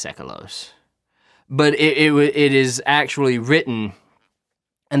by Sekalos. But it is actually written,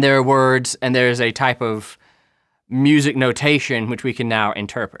 and there are words, and there is a type of music notation which we can now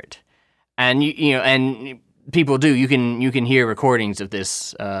interpret. And you know, and people do. You can hear recordings of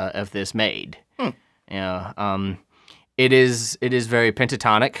this made. You know, it is very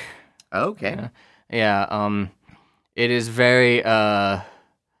pentatonic. Okay. Yeah. It is very.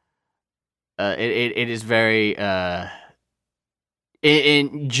 It is very.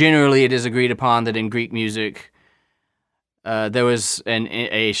 Generally, it is agreed upon that in Greek music, there was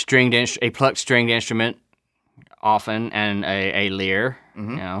a plucked stringed instrument, often, and a lyre.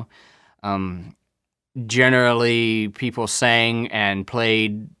 Mm-hmm. You know. Generally, people sang and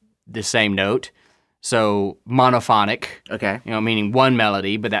played the same note, so monophonic. Okay. You know, meaning one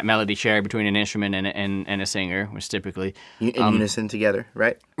melody, but that melody shared between an instrument and a singer was typically In unison together,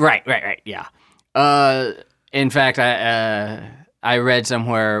 right? Right. Yeah. In fact, I read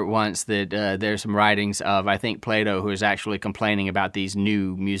somewhere once that there's some writings of, I think, Plato, who is actually complaining about these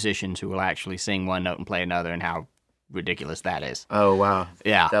new musicians who will actually sing one note and play another, and how ridiculous that is. Oh wow.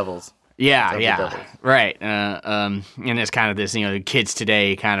 Yeah. Devils. Yeah, Devils. right. And it's kind of this, you know, kids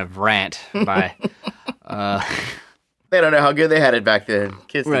today kind of rant by. They don't know how good they had it back then.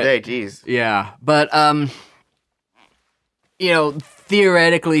 Kids today, geez. Yeah, but you know,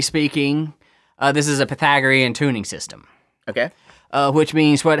 theoretically speaking, this is a Pythagorean tuning system. Okay. Which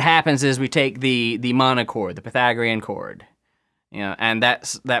means what happens is we take the monochord, the Pythagorean chord, you know, and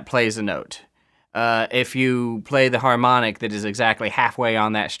that plays a note. If you play the harmonic that is exactly halfway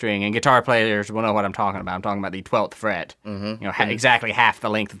on that string, and guitar players will know what I'm talking about. I'm talking about the 12th fret. Mm-hmm. You know, exactly half the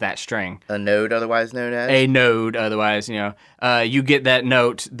length of that string. A node, otherwise known as? A node, otherwise, you know. You get that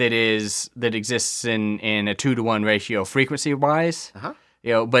note that exists in a 2-to-1 ratio frequency-wise. Uh-huh.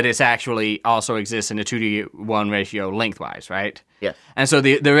 You know, but it's actually also exists in a 2-to-1 ratio lengthwise, right? Yeah. And so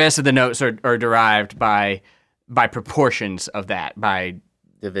the rest of the notes are derived by proportions of that, by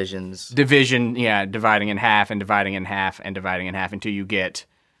division, yeah, dividing in half and dividing in half and dividing in half until you get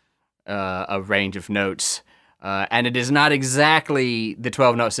a range of notes. And it is not exactly the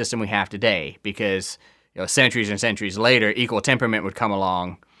 12-note system we have today, because you know, centuries and centuries later, equal temperament would come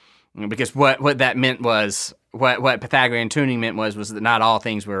along. Because what that meant was, what Pythagorean tuning meant was that not all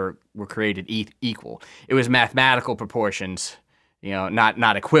things were created equal. It was mathematical proportions, you know,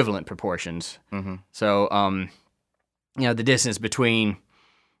 not equivalent proportions. Mm-hmm. So, you know, the distance between,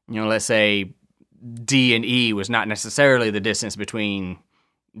 you know, let's say D and E was not necessarily the distance between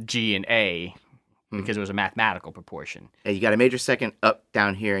G and A, because it was a mathematical proportion. Hey, you got a major second up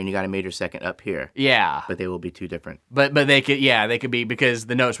down here, and you got a major second up here. Yeah. But they will be two different. But they could be, because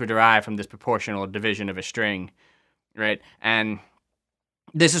the notes were derived from this proportional division of a string, right? And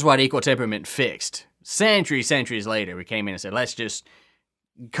this is what equal temperament fixed. Centuries later, we came in and said, let's just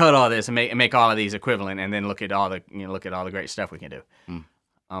cut all this and make all of these equivalent, and then look at all the great stuff we can do.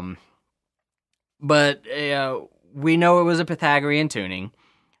 But we know it was a Pythagorean tuning.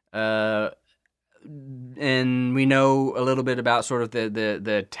 and we know a little bit about sort of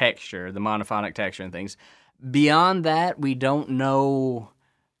the texture, the monophonic texture and things. Beyond that, we don't know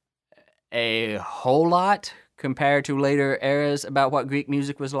a whole lot compared to later eras about what Greek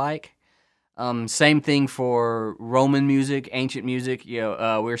music was like. Same thing for Roman music, ancient music.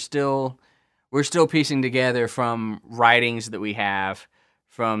 We're still piecing together from writings that we have,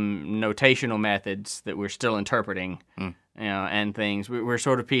 from notational methods that we're still interpreting, and things. We're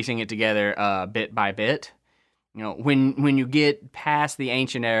sort of piecing it together bit by bit. When you get past the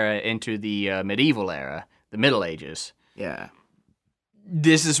ancient era into the medieval era, the Middle Ages,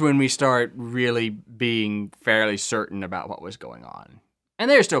 this is when we start really being fairly certain about what was going on. And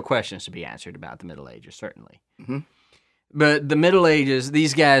there's still questions to be answered about the Middle Ages, certainly. Mm-hmm. But the Middle Ages,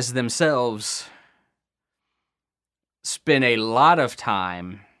 these guys themselves spend a lot of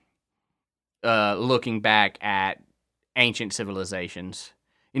time looking back at ancient civilizations.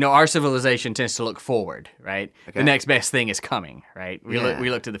 Our civilization tends to look forward, right? Okay. The next best thing is coming, right? We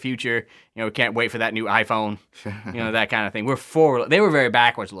look to the future. We can't wait for that new iPhone, that kind of thing. We're forward. They were very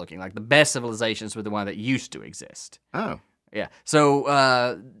backwards looking. Like the best civilizations were the one that used to exist. Oh. Yeah.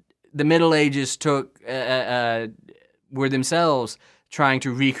 So the Middle Ages were themselves trying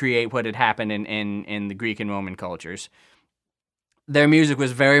to recreate what had happened in the Greek and Roman cultures. Their music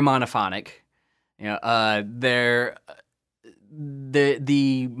was very monophonic.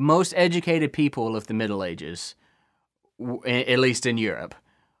 The most educated people of the Middle Ages, at least in Europe,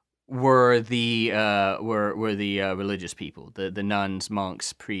 were the religious people, the nuns,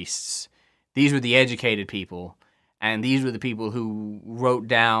 monks, priests. These were the educated people, and these were the people who wrote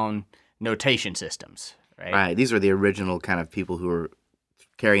down notation systems. Right. These were the original kind of people who were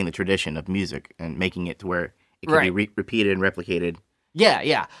carrying the tradition of music and making it to where it could be repeated and replicated.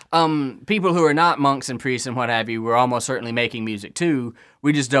 Yeah. People who are not monks and priests and what have you were almost certainly making music too.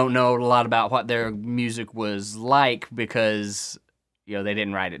 We just don't know a lot about what their music was like because, they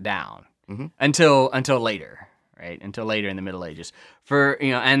didn't write it down until later, right? Until later in the Middle Ages.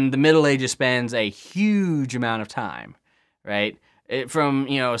 And the Middle Ages spans a huge amount of time, right? From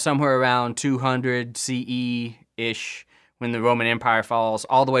somewhere around 200 CE-ish when the Roman Empire falls,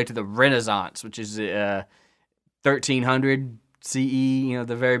 all the way to the Renaissance, which is 1300 CE,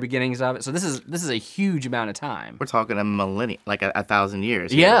 the very beginnings of it. So this is a huge amount of time. We're talking a millennium, like 1,000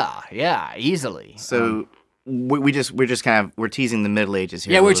 years. Yeah, easily. So we're teasing the Middle Ages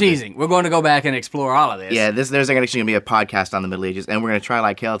here. Yeah, we're teasing. We're going to go back and explore all of this. Yeah, there's actually going to be a podcast on the Middle Ages, and we're going to try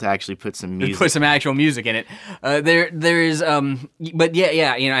like hell to actually put some music. Put some actual music in it. There is, but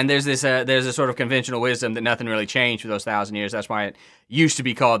yeah, and there's a sort of conventional wisdom that nothing really changed for those 1,000 years. That's why it used to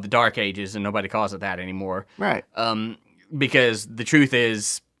be called the Dark Ages, and nobody calls it that anymore. Right. Because the truth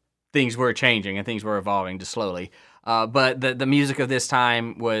is, things were changing and things were evolving just slowly. But the music of this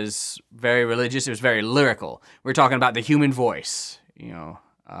time was very religious. It was very lyrical. We're talking about the human voice,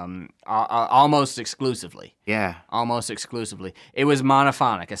 almost exclusively. Yeah. Almost exclusively. It was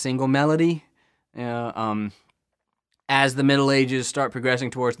monophonic, a single melody. As the Middle Ages start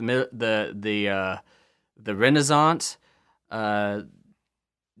progressing towards the Renaissance,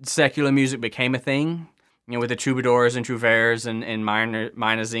 secular music became a thing. With the troubadours and trouvères and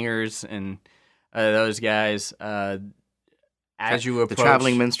minor singers and those guys. As you approach the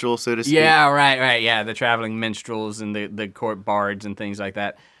traveling minstrel, so to speak. Yeah, right. Yeah, the traveling minstrels and the court bards and things like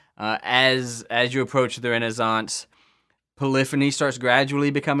that. As you approach the Renaissance, polyphony starts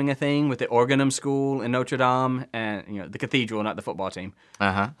gradually becoming a thing with the organum school in Notre Dame and the cathedral, not the football team.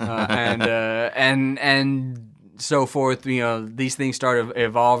 And so forth. These things start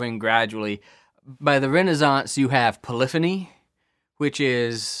evolving gradually. By the Renaissance, you have polyphony, which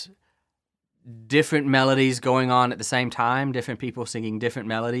is different melodies going on at the same time, different people singing different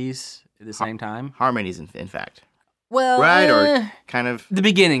melodies at the same time. Harmonies, in fact. Well, or kind of... The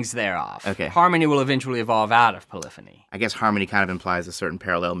beginnings thereof. Okay. Harmony will eventually evolve out of polyphony. I guess harmony kind of implies a certain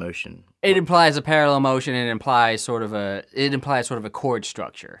parallel motion. It implies a parallel motion, and it implies sort of a chord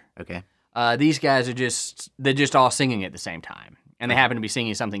structure. Okay. These guys they're just all singing at the same time, and they happen to be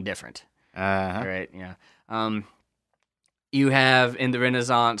singing something different. Right, yeah. You have in the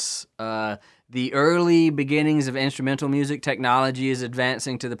Renaissance the early beginnings of instrumental music. Technology is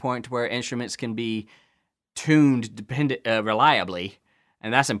advancing to the point where instruments can be tuned reliably,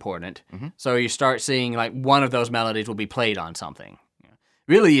 and that's important. Mm-hmm. So you start seeing like one of those melodies will be played on something.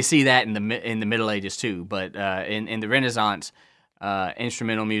 Really, you see that in the Middle Ages too, but in the Renaissance,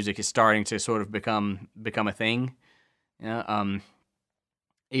 instrumental music is starting to sort of become a thing.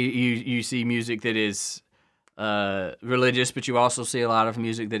 You see music that is religious, but you also see a lot of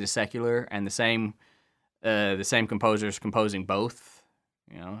music that is secular, and the same composers composing both.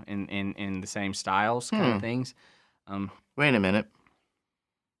 in the same styles kind of things. Wait a minute.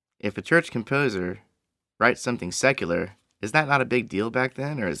 If a church composer writes something secular, is that not a big deal back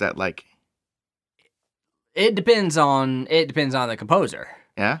then, or is that like? It depends on the composer.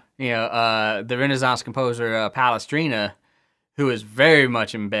 Yeah. The Renaissance composer Palestrina, who was very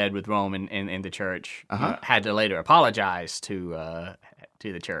much in bed with Rome in the church, had to later apologize to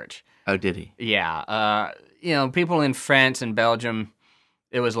the church. Oh, did he? Yeah. People in France and Belgium,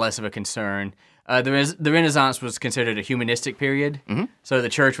 it was less of a concern. The Renaissance was considered a humanistic period, so the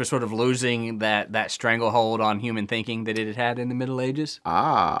church was sort of losing that stranglehold on human thinking that it had in the Middle Ages.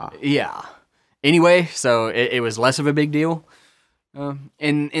 Ah. Yeah. Anyway, so it was less of a big deal.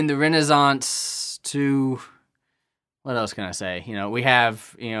 In the Renaissance, what else can I say? We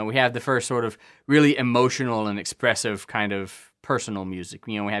have the first sort of really emotional and expressive kind of personal music.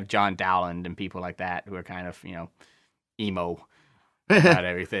 We have John Dowland and people like that who are kind of emo about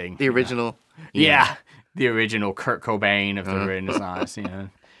everything. The original. Yeah, the original Kurt Cobain of the Renaissance.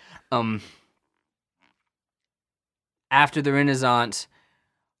 After the Renaissance,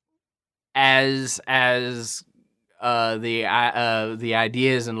 as the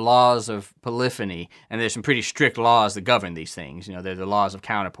ideas and laws of polyphony, and there's some pretty strict laws that govern these things. They're the laws of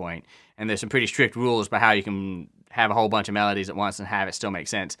counterpoint, and there's some pretty strict rules about how you can have a whole bunch of melodies at once and have it still make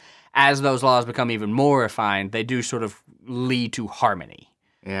sense. As those laws become even more refined, they do sort of lead to harmony.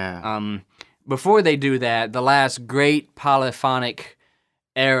 Yeah. Before they do that, the last great polyphonic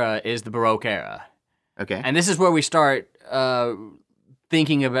era is the Baroque era. Okay. And this is where we start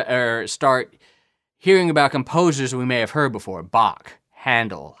thinking about, or start hearing about composers we may have heard before: Bach,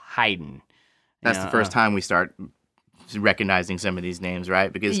 Handel, Haydn. That's the first time we start recognizing some of these names,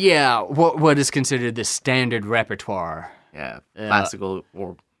 right? Because what is considered the standard repertoire. Yeah, classical,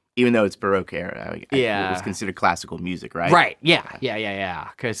 or even though it's Baroque era, it was considered classical music, right? Right. Yeah.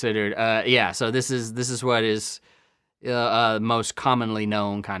 Considered. So this is what is most commonly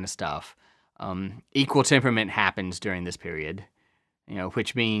known kind of stuff. Equal temperament happens during this period.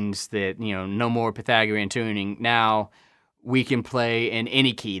 Which means that, no more Pythagorean tuning. Now we can play in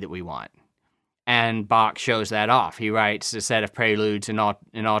any key that we want. And Bach shows that off. He writes a set of preludes in all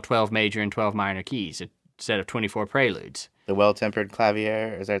 12 major and 12 minor keys, a set of 24 preludes. The well-tempered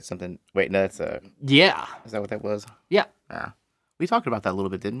clavier, is that something? Wait, no, that's a... Yeah. Is that what that was? Yeah. Yeah. We talked about that a little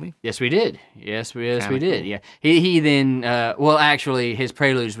bit, didn't we? Yes, we did. Yes, we did. Cool. Yeah. He then, actually, his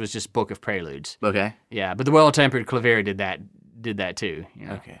preludes was just Book of Preludes. Okay. Yeah, but the well-tempered clavier did that too.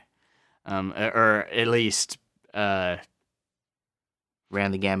 Okay. Or at least ran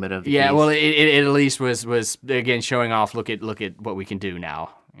the gambit of the keys. Well, it at least was again showing off. Look at what we can do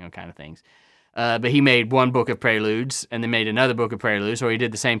now. Kind of things. But he made one book of preludes and then made another book of preludes. So he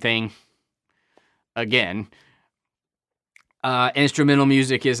did the same thing again. Instrumental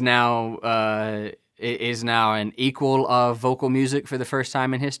music is now an equal of vocal music for the first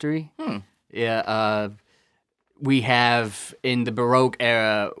time in history. Yeah. We have, in the Baroque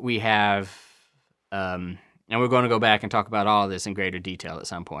era, and we're going to go back and talk about all of this in greater detail at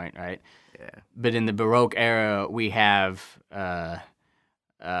some point, right? Yeah. But in the Baroque era, we have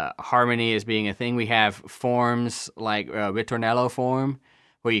harmony as being a thing. We have forms like ritornello form,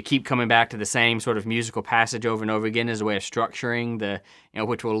 where you keep coming back to the same sort of musical passage over and over again as a way of structuring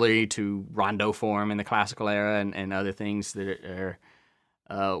which will lead to rondo form in the classical era and other things that are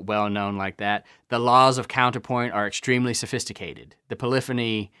well known like that. The laws of counterpoint are extremely sophisticated. The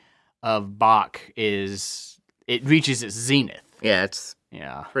polyphony of Bach reaches its zenith. Yeah, it's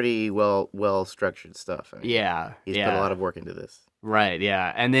pretty well structured stuff. He's put a lot of work into this. Right,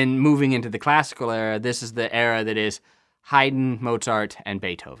 yeah. And then moving into the classical era, this is the era that is Haydn, Mozart, and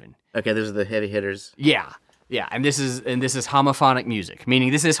Beethoven. Okay, those are the heavy hitters. Yeah. And this is homophonic music,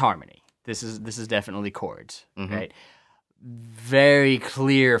 meaning this is harmony. This is definitely chords, right? Very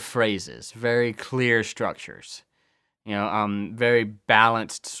clear phrases, very clear structures, very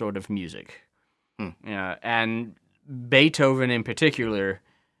balanced sort of music. And Beethoven in particular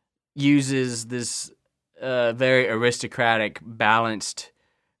uses this very aristocratic, balanced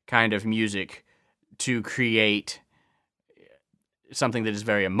kind of music to create something that is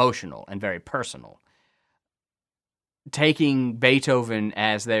very emotional and very personal. Taking Beethoven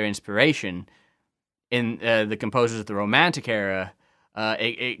as their inspiration in the composers of the Romantic era,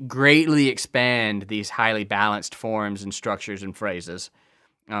 it greatly expand these highly balanced forms and structures and phrases.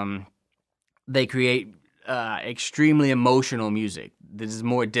 They create extremely emotional music that is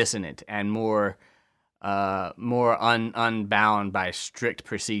more dissonant and more unbound by strict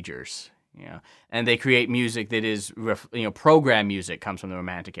procedures. And they create music that is, program music comes from the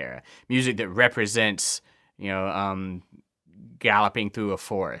Romantic era. Music that represents, galloping through a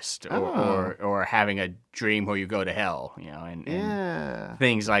forest, or having a dream where you go to hell, and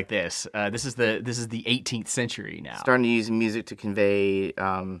things like this. This is the 18th century now. Starting to use music to convey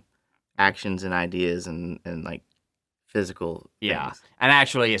actions and ideas and like physical things. And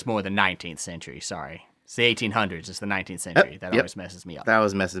actually, it's more the 19th century. Sorry. It's the 1800s. It's the 19th century. That always messes me up. That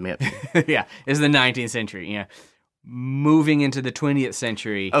always messes me up. Yeah, it's the 19th century. Moving into the 20th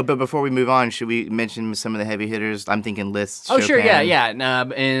century. Oh, but before we move on, should we mention some of the heavy hitters? I'm thinking Liszt, Oh, Chopin,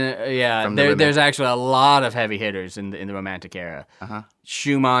 sure, there's actually a lot of heavy hitters in the Romantic era.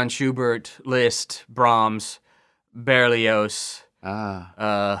 Schumann, Schubert, Liszt, Brahms, Berlioz.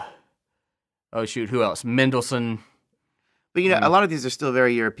 Oh shoot, who else? Mendelssohn. But a lot of these are still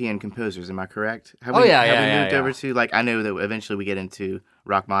very European composers. Am I correct? Have we moved over to I know that eventually we get into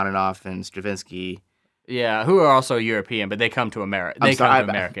Rachmaninoff and Stravinsky. Yeah, who are also European, but they come to America.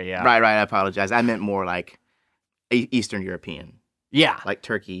 America, yeah. Right. I apologize. I meant more like Eastern European. Yeah, like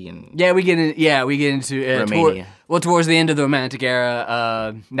Turkey and we get into Romania. Towards the end of the Romantic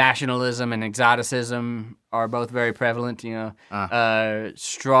era, nationalism and exoticism are both very prevalent.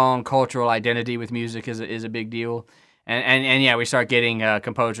 Strong cultural identity with music is a big deal, and we start getting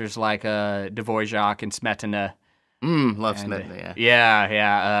composers like Dvorak and Smetana. Love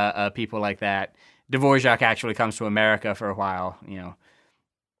Smetana. People like that. Dvorak actually comes to America for a while.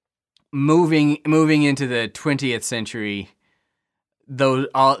 Moving into the 20th century.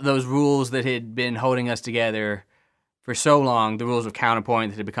 Those rules that had been holding us together for so long, the rules of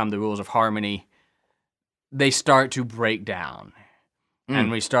counterpoint that had become the rules of harmony, they start to break down.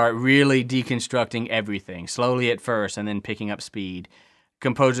 And we start really deconstructing everything, slowly at first and then picking up speed.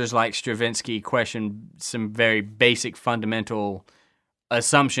 Composers like Stravinsky question some very basic fundamental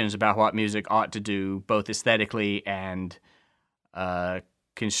assumptions about what music ought to do, both aesthetically and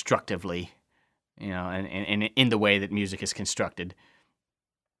constructively, and in the way that music is constructed.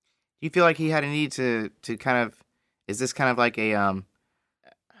 Do you feel like he had a need to kind of, is this kind of like a,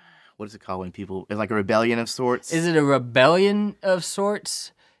 what is it called when people, it's like a rebellion of sorts? Is it a rebellion of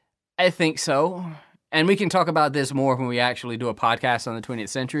sorts? I think so. And we can talk about this more when we actually do a podcast on the 20th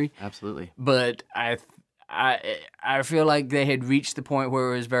century. Absolutely. But I feel like they had reached the point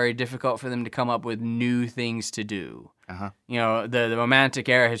where it was very difficult for them to come up with new things to do. The Romantic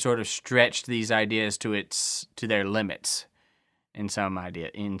era had sort of stretched these ideas to their limits. In some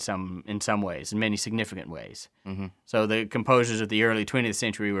ways, in many significant ways. So the composers of the early 20th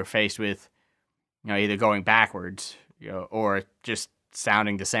century were faced with, either going backwards, or just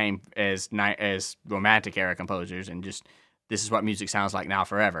sounding the same as Romantic era composers, and just this is what music sounds like now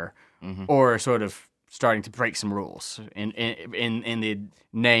forever, or sort of starting to break some rules in the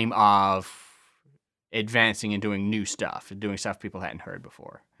name of advancing and doing new stuff, doing stuff people hadn't heard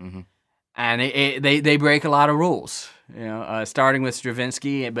before. And they break a lot of rules, starting with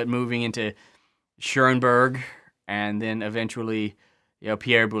Stravinsky, but moving into Schoenberg, and then eventually,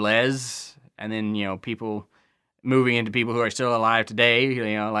 Pierre Boulez, and then, people moving into people who are still alive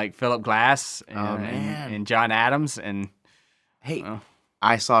today, like Philip Glass and John Adams. And hey,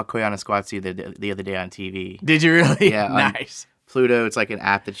 I saw Koyaanisqatsi the other day on TV. Did you really? Yeah. Nice. Pluto, it's like an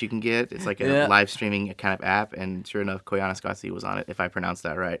app that you can get. It's like a live streaming kind of app, and sure enough, Koyaanisqatsi was on it, if I pronounced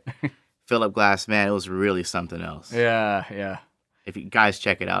that right. Philip Glass, man, it was really something else. Yeah. If you guys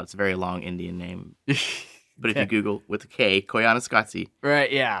check it out, it's a very long Indian name. But if you Google with a K, Koyaanisqatsi. Right,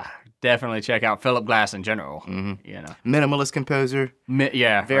 yeah. Definitely check out Philip Glass in general. Minimalist composer.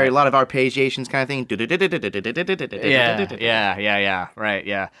 A lot of arpeggiations kind of thing.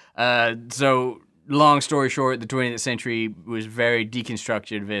 Right. So, long story short, the 20th century was very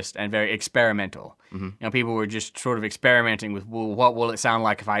deconstructivist and very experimental. People were just sort of experimenting with, well, what will it sound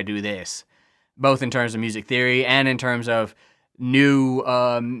like if I do this? Both in terms of music theory and in terms of new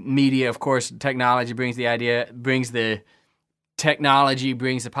media. Of course, technology brings the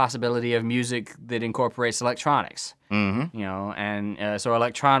possibility of music that incorporates electronics. So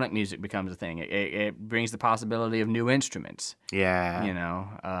electronic music becomes a thing. It brings the possibility of new instruments.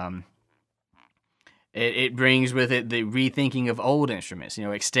 It brings with it the rethinking of old instruments.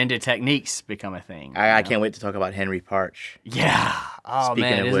 Extended techniques become a thing. I can't wait to talk about Henry Partch. Yeah. Oh, Speaking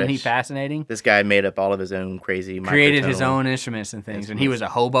man, of isn't he which, fascinating? This guy made up all of his own crazy Created his own instruments and things. And he was a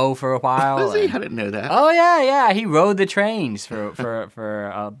hobo for a while. Was he? I didn't know that. Oh, yeah. He rode the trains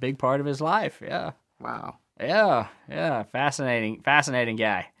for a big part of his life. Yeah. Wow. Yeah. Fascinating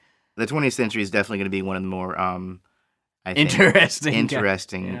guy. The 20th century is definitely going to be one of the more... I think,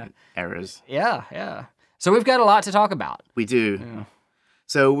 interesting eras. Yeah. So we've got a lot to talk about. We do. Yeah.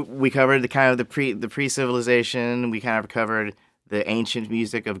 So we covered the kind of the pre-civilization. We kind of covered the ancient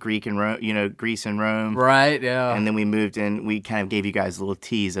music of Greece and Rome. Right, yeah. And then we moved in. We kind of gave you guys a little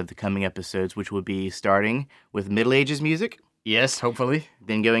tease of the coming episodes, which will be starting with Middle Ages music. Yes, hopefully.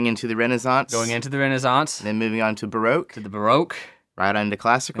 Then going into the Renaissance. Then moving on to Baroque. To the Baroque. Right on to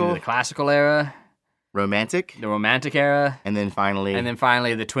Classical. Into the Classical era. Romantic. The Romantic era. And then finally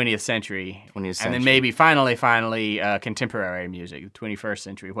the 20th century. 20th century. And then maybe finally, contemporary music, the 21st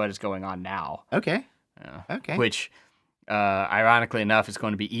century, what is going on now. Okay. Okay. Which, ironically enough, is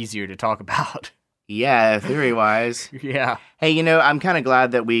going to be easier to talk about. Yeah, theory-wise. Yeah. Hey, I'm kind of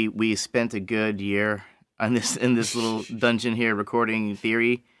glad that we spent a good year on in this little dungeon here recording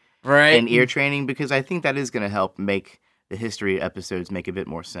theory and ear training, because I think that is going to help make the history episodes make a bit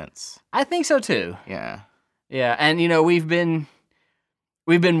more sense. I think so too. Yeah. Yeah, and we've been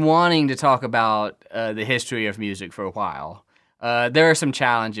wanting to talk about the history of music for a while. There are some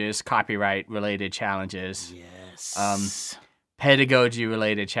challenges, copyright-related challenges. Yes.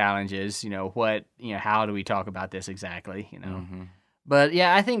 Pedagogy-related challenges. How do we talk about this exactly? Mm-hmm. But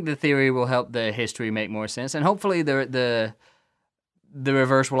yeah, I think the theory will help the history make more sense, and hopefully the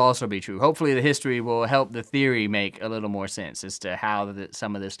reverse will also be true. Hopefully the history will help the theory make a little more sense as to how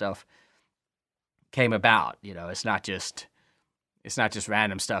some of this stuff came about. It's not just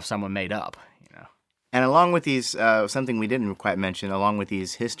random stuff someone made up. And along with these, something we didn't quite mention, along with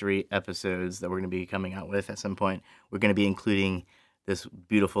these history episodes that we're going to be coming out with at some point, we're going to be including this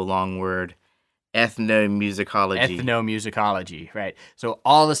beautiful long word, ethnomusicology. Ethnomusicology, right. So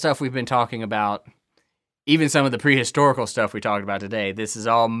all the stuff we've been talking about, even some of the prehistorical stuff we talked about today, this is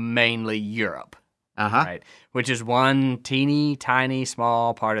all mainly Europe. Right? Which is one teeny, tiny,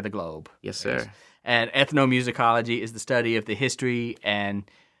 small part of the globe. Yes, sir. And ethnomusicology is the study of the history and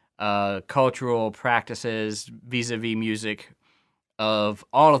cultural practices vis-a-vis music of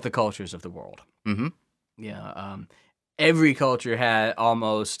all of the cultures of the world. Mm-hmm. Yeah. Every culture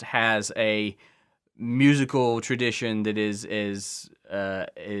almost has a musical tradition that is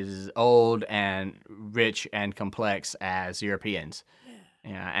old and rich and complex as Europeans.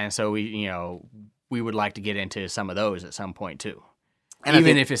 Yeah, and so we would like to get into some of those at some point too, and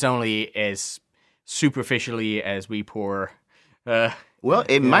even if it's only as superficially as we pour. Well,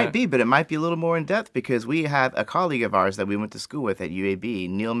 it might be, but it might be a little more in depth, because we have a colleague of ours that we went to school with at UAB,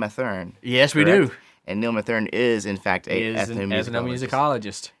 Neil Mathern. Yes, we do. And Neil Mathern is, in fact, an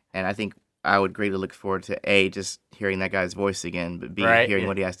ethnomusicologist. And I think I would greatly look forward to, just hearing that guy's voice again, but hearing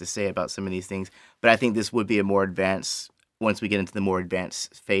what he has to say about some of these things. But I think this would be a more advanced, once we get into the more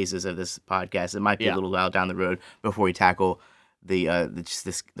advanced phases of this podcast, it might be a little while down the road before we tackle the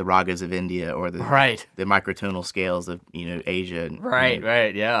ragas of India or the microtonal scales of Asia.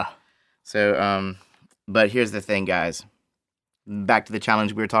 Right, yeah. So, but here's the thing, guys. Back to the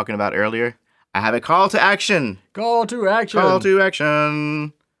challenge we were talking about earlier. I have a call to action. Call to action. Call to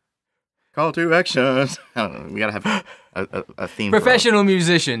action. Call to action. I don't know. We gotta have a theme. Professional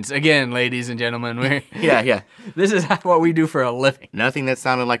musicians, again, ladies and gentlemen. We're yeah. This is what we do for a living. Nothing that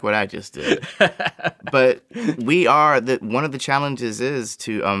sounded like what I just did. But we are one of the challenges is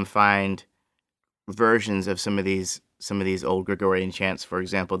to find versions of some of these old Gregorian chants, for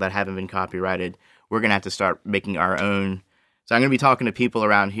example, that haven't been copyrighted. We're gonna have to start making our own. So I'm gonna be talking to people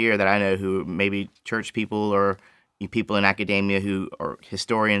around here that I know who maybe church people or people in academia who are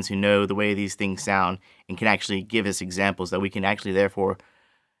historians who know the way these things sound and can actually give us examples that we can actually therefore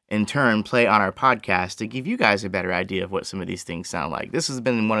in turn play on our podcast to give you guys a better idea of what some of these things sound like. This has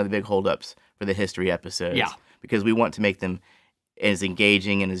been one of the big holdups for the history episodes. Yeah. Because we want to make them as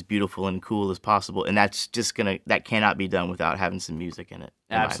engaging and as beautiful and cool as possible. And that's that cannot be done without having some music in it.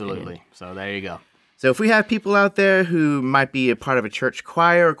 Absolutely. So there you go. So if we have people out there who might be a part of a church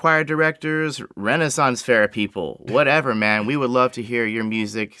choir or choir directors, Renaissance fair people, whatever, man, we would love to hear your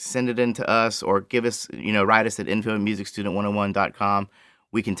music. Send it in to us or give us, write us at info@musicstudent101.com.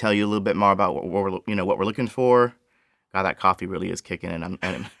 We can tell you a little bit more about what we're looking for. God, that coffee really is kicking in.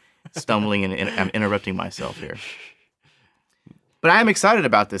 I'm stumbling and I'm interrupting myself here. But I am excited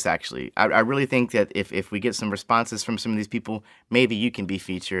about this, actually. I really think that if we get some responses from some of these people, maybe you can be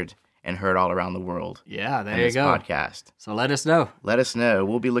featured and heard all around the world. Yeah, there you go. Podcast. So let us know. Let us know.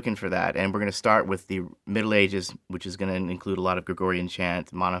 We'll be looking for that. And we're going to start with the Middle Ages, which is going to include a lot of Gregorian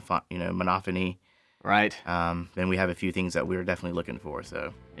chant, monophony. Right. Then we have a few things that we're definitely looking for.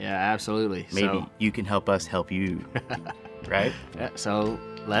 So yeah, absolutely. Maybe you can help us help you. Right? Yeah, so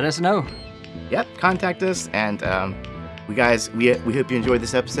let us know. Yep. Contact us. And we hope you enjoyed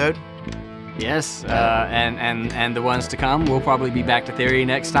this episode. Yes, and the ones to come, we'll probably be back to theory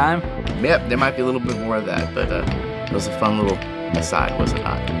next time. Yep, there might be a little bit more of that, but it was a fun little aside, was it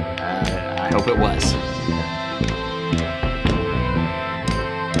not? I hope it was.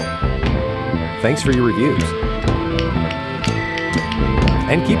 Thanks for your reviews.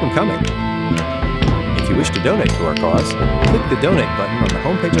 And keep them coming. If you wish to donate to our cause, click the donate button on the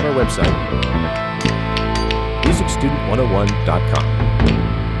homepage of our website, musicstudent101.com.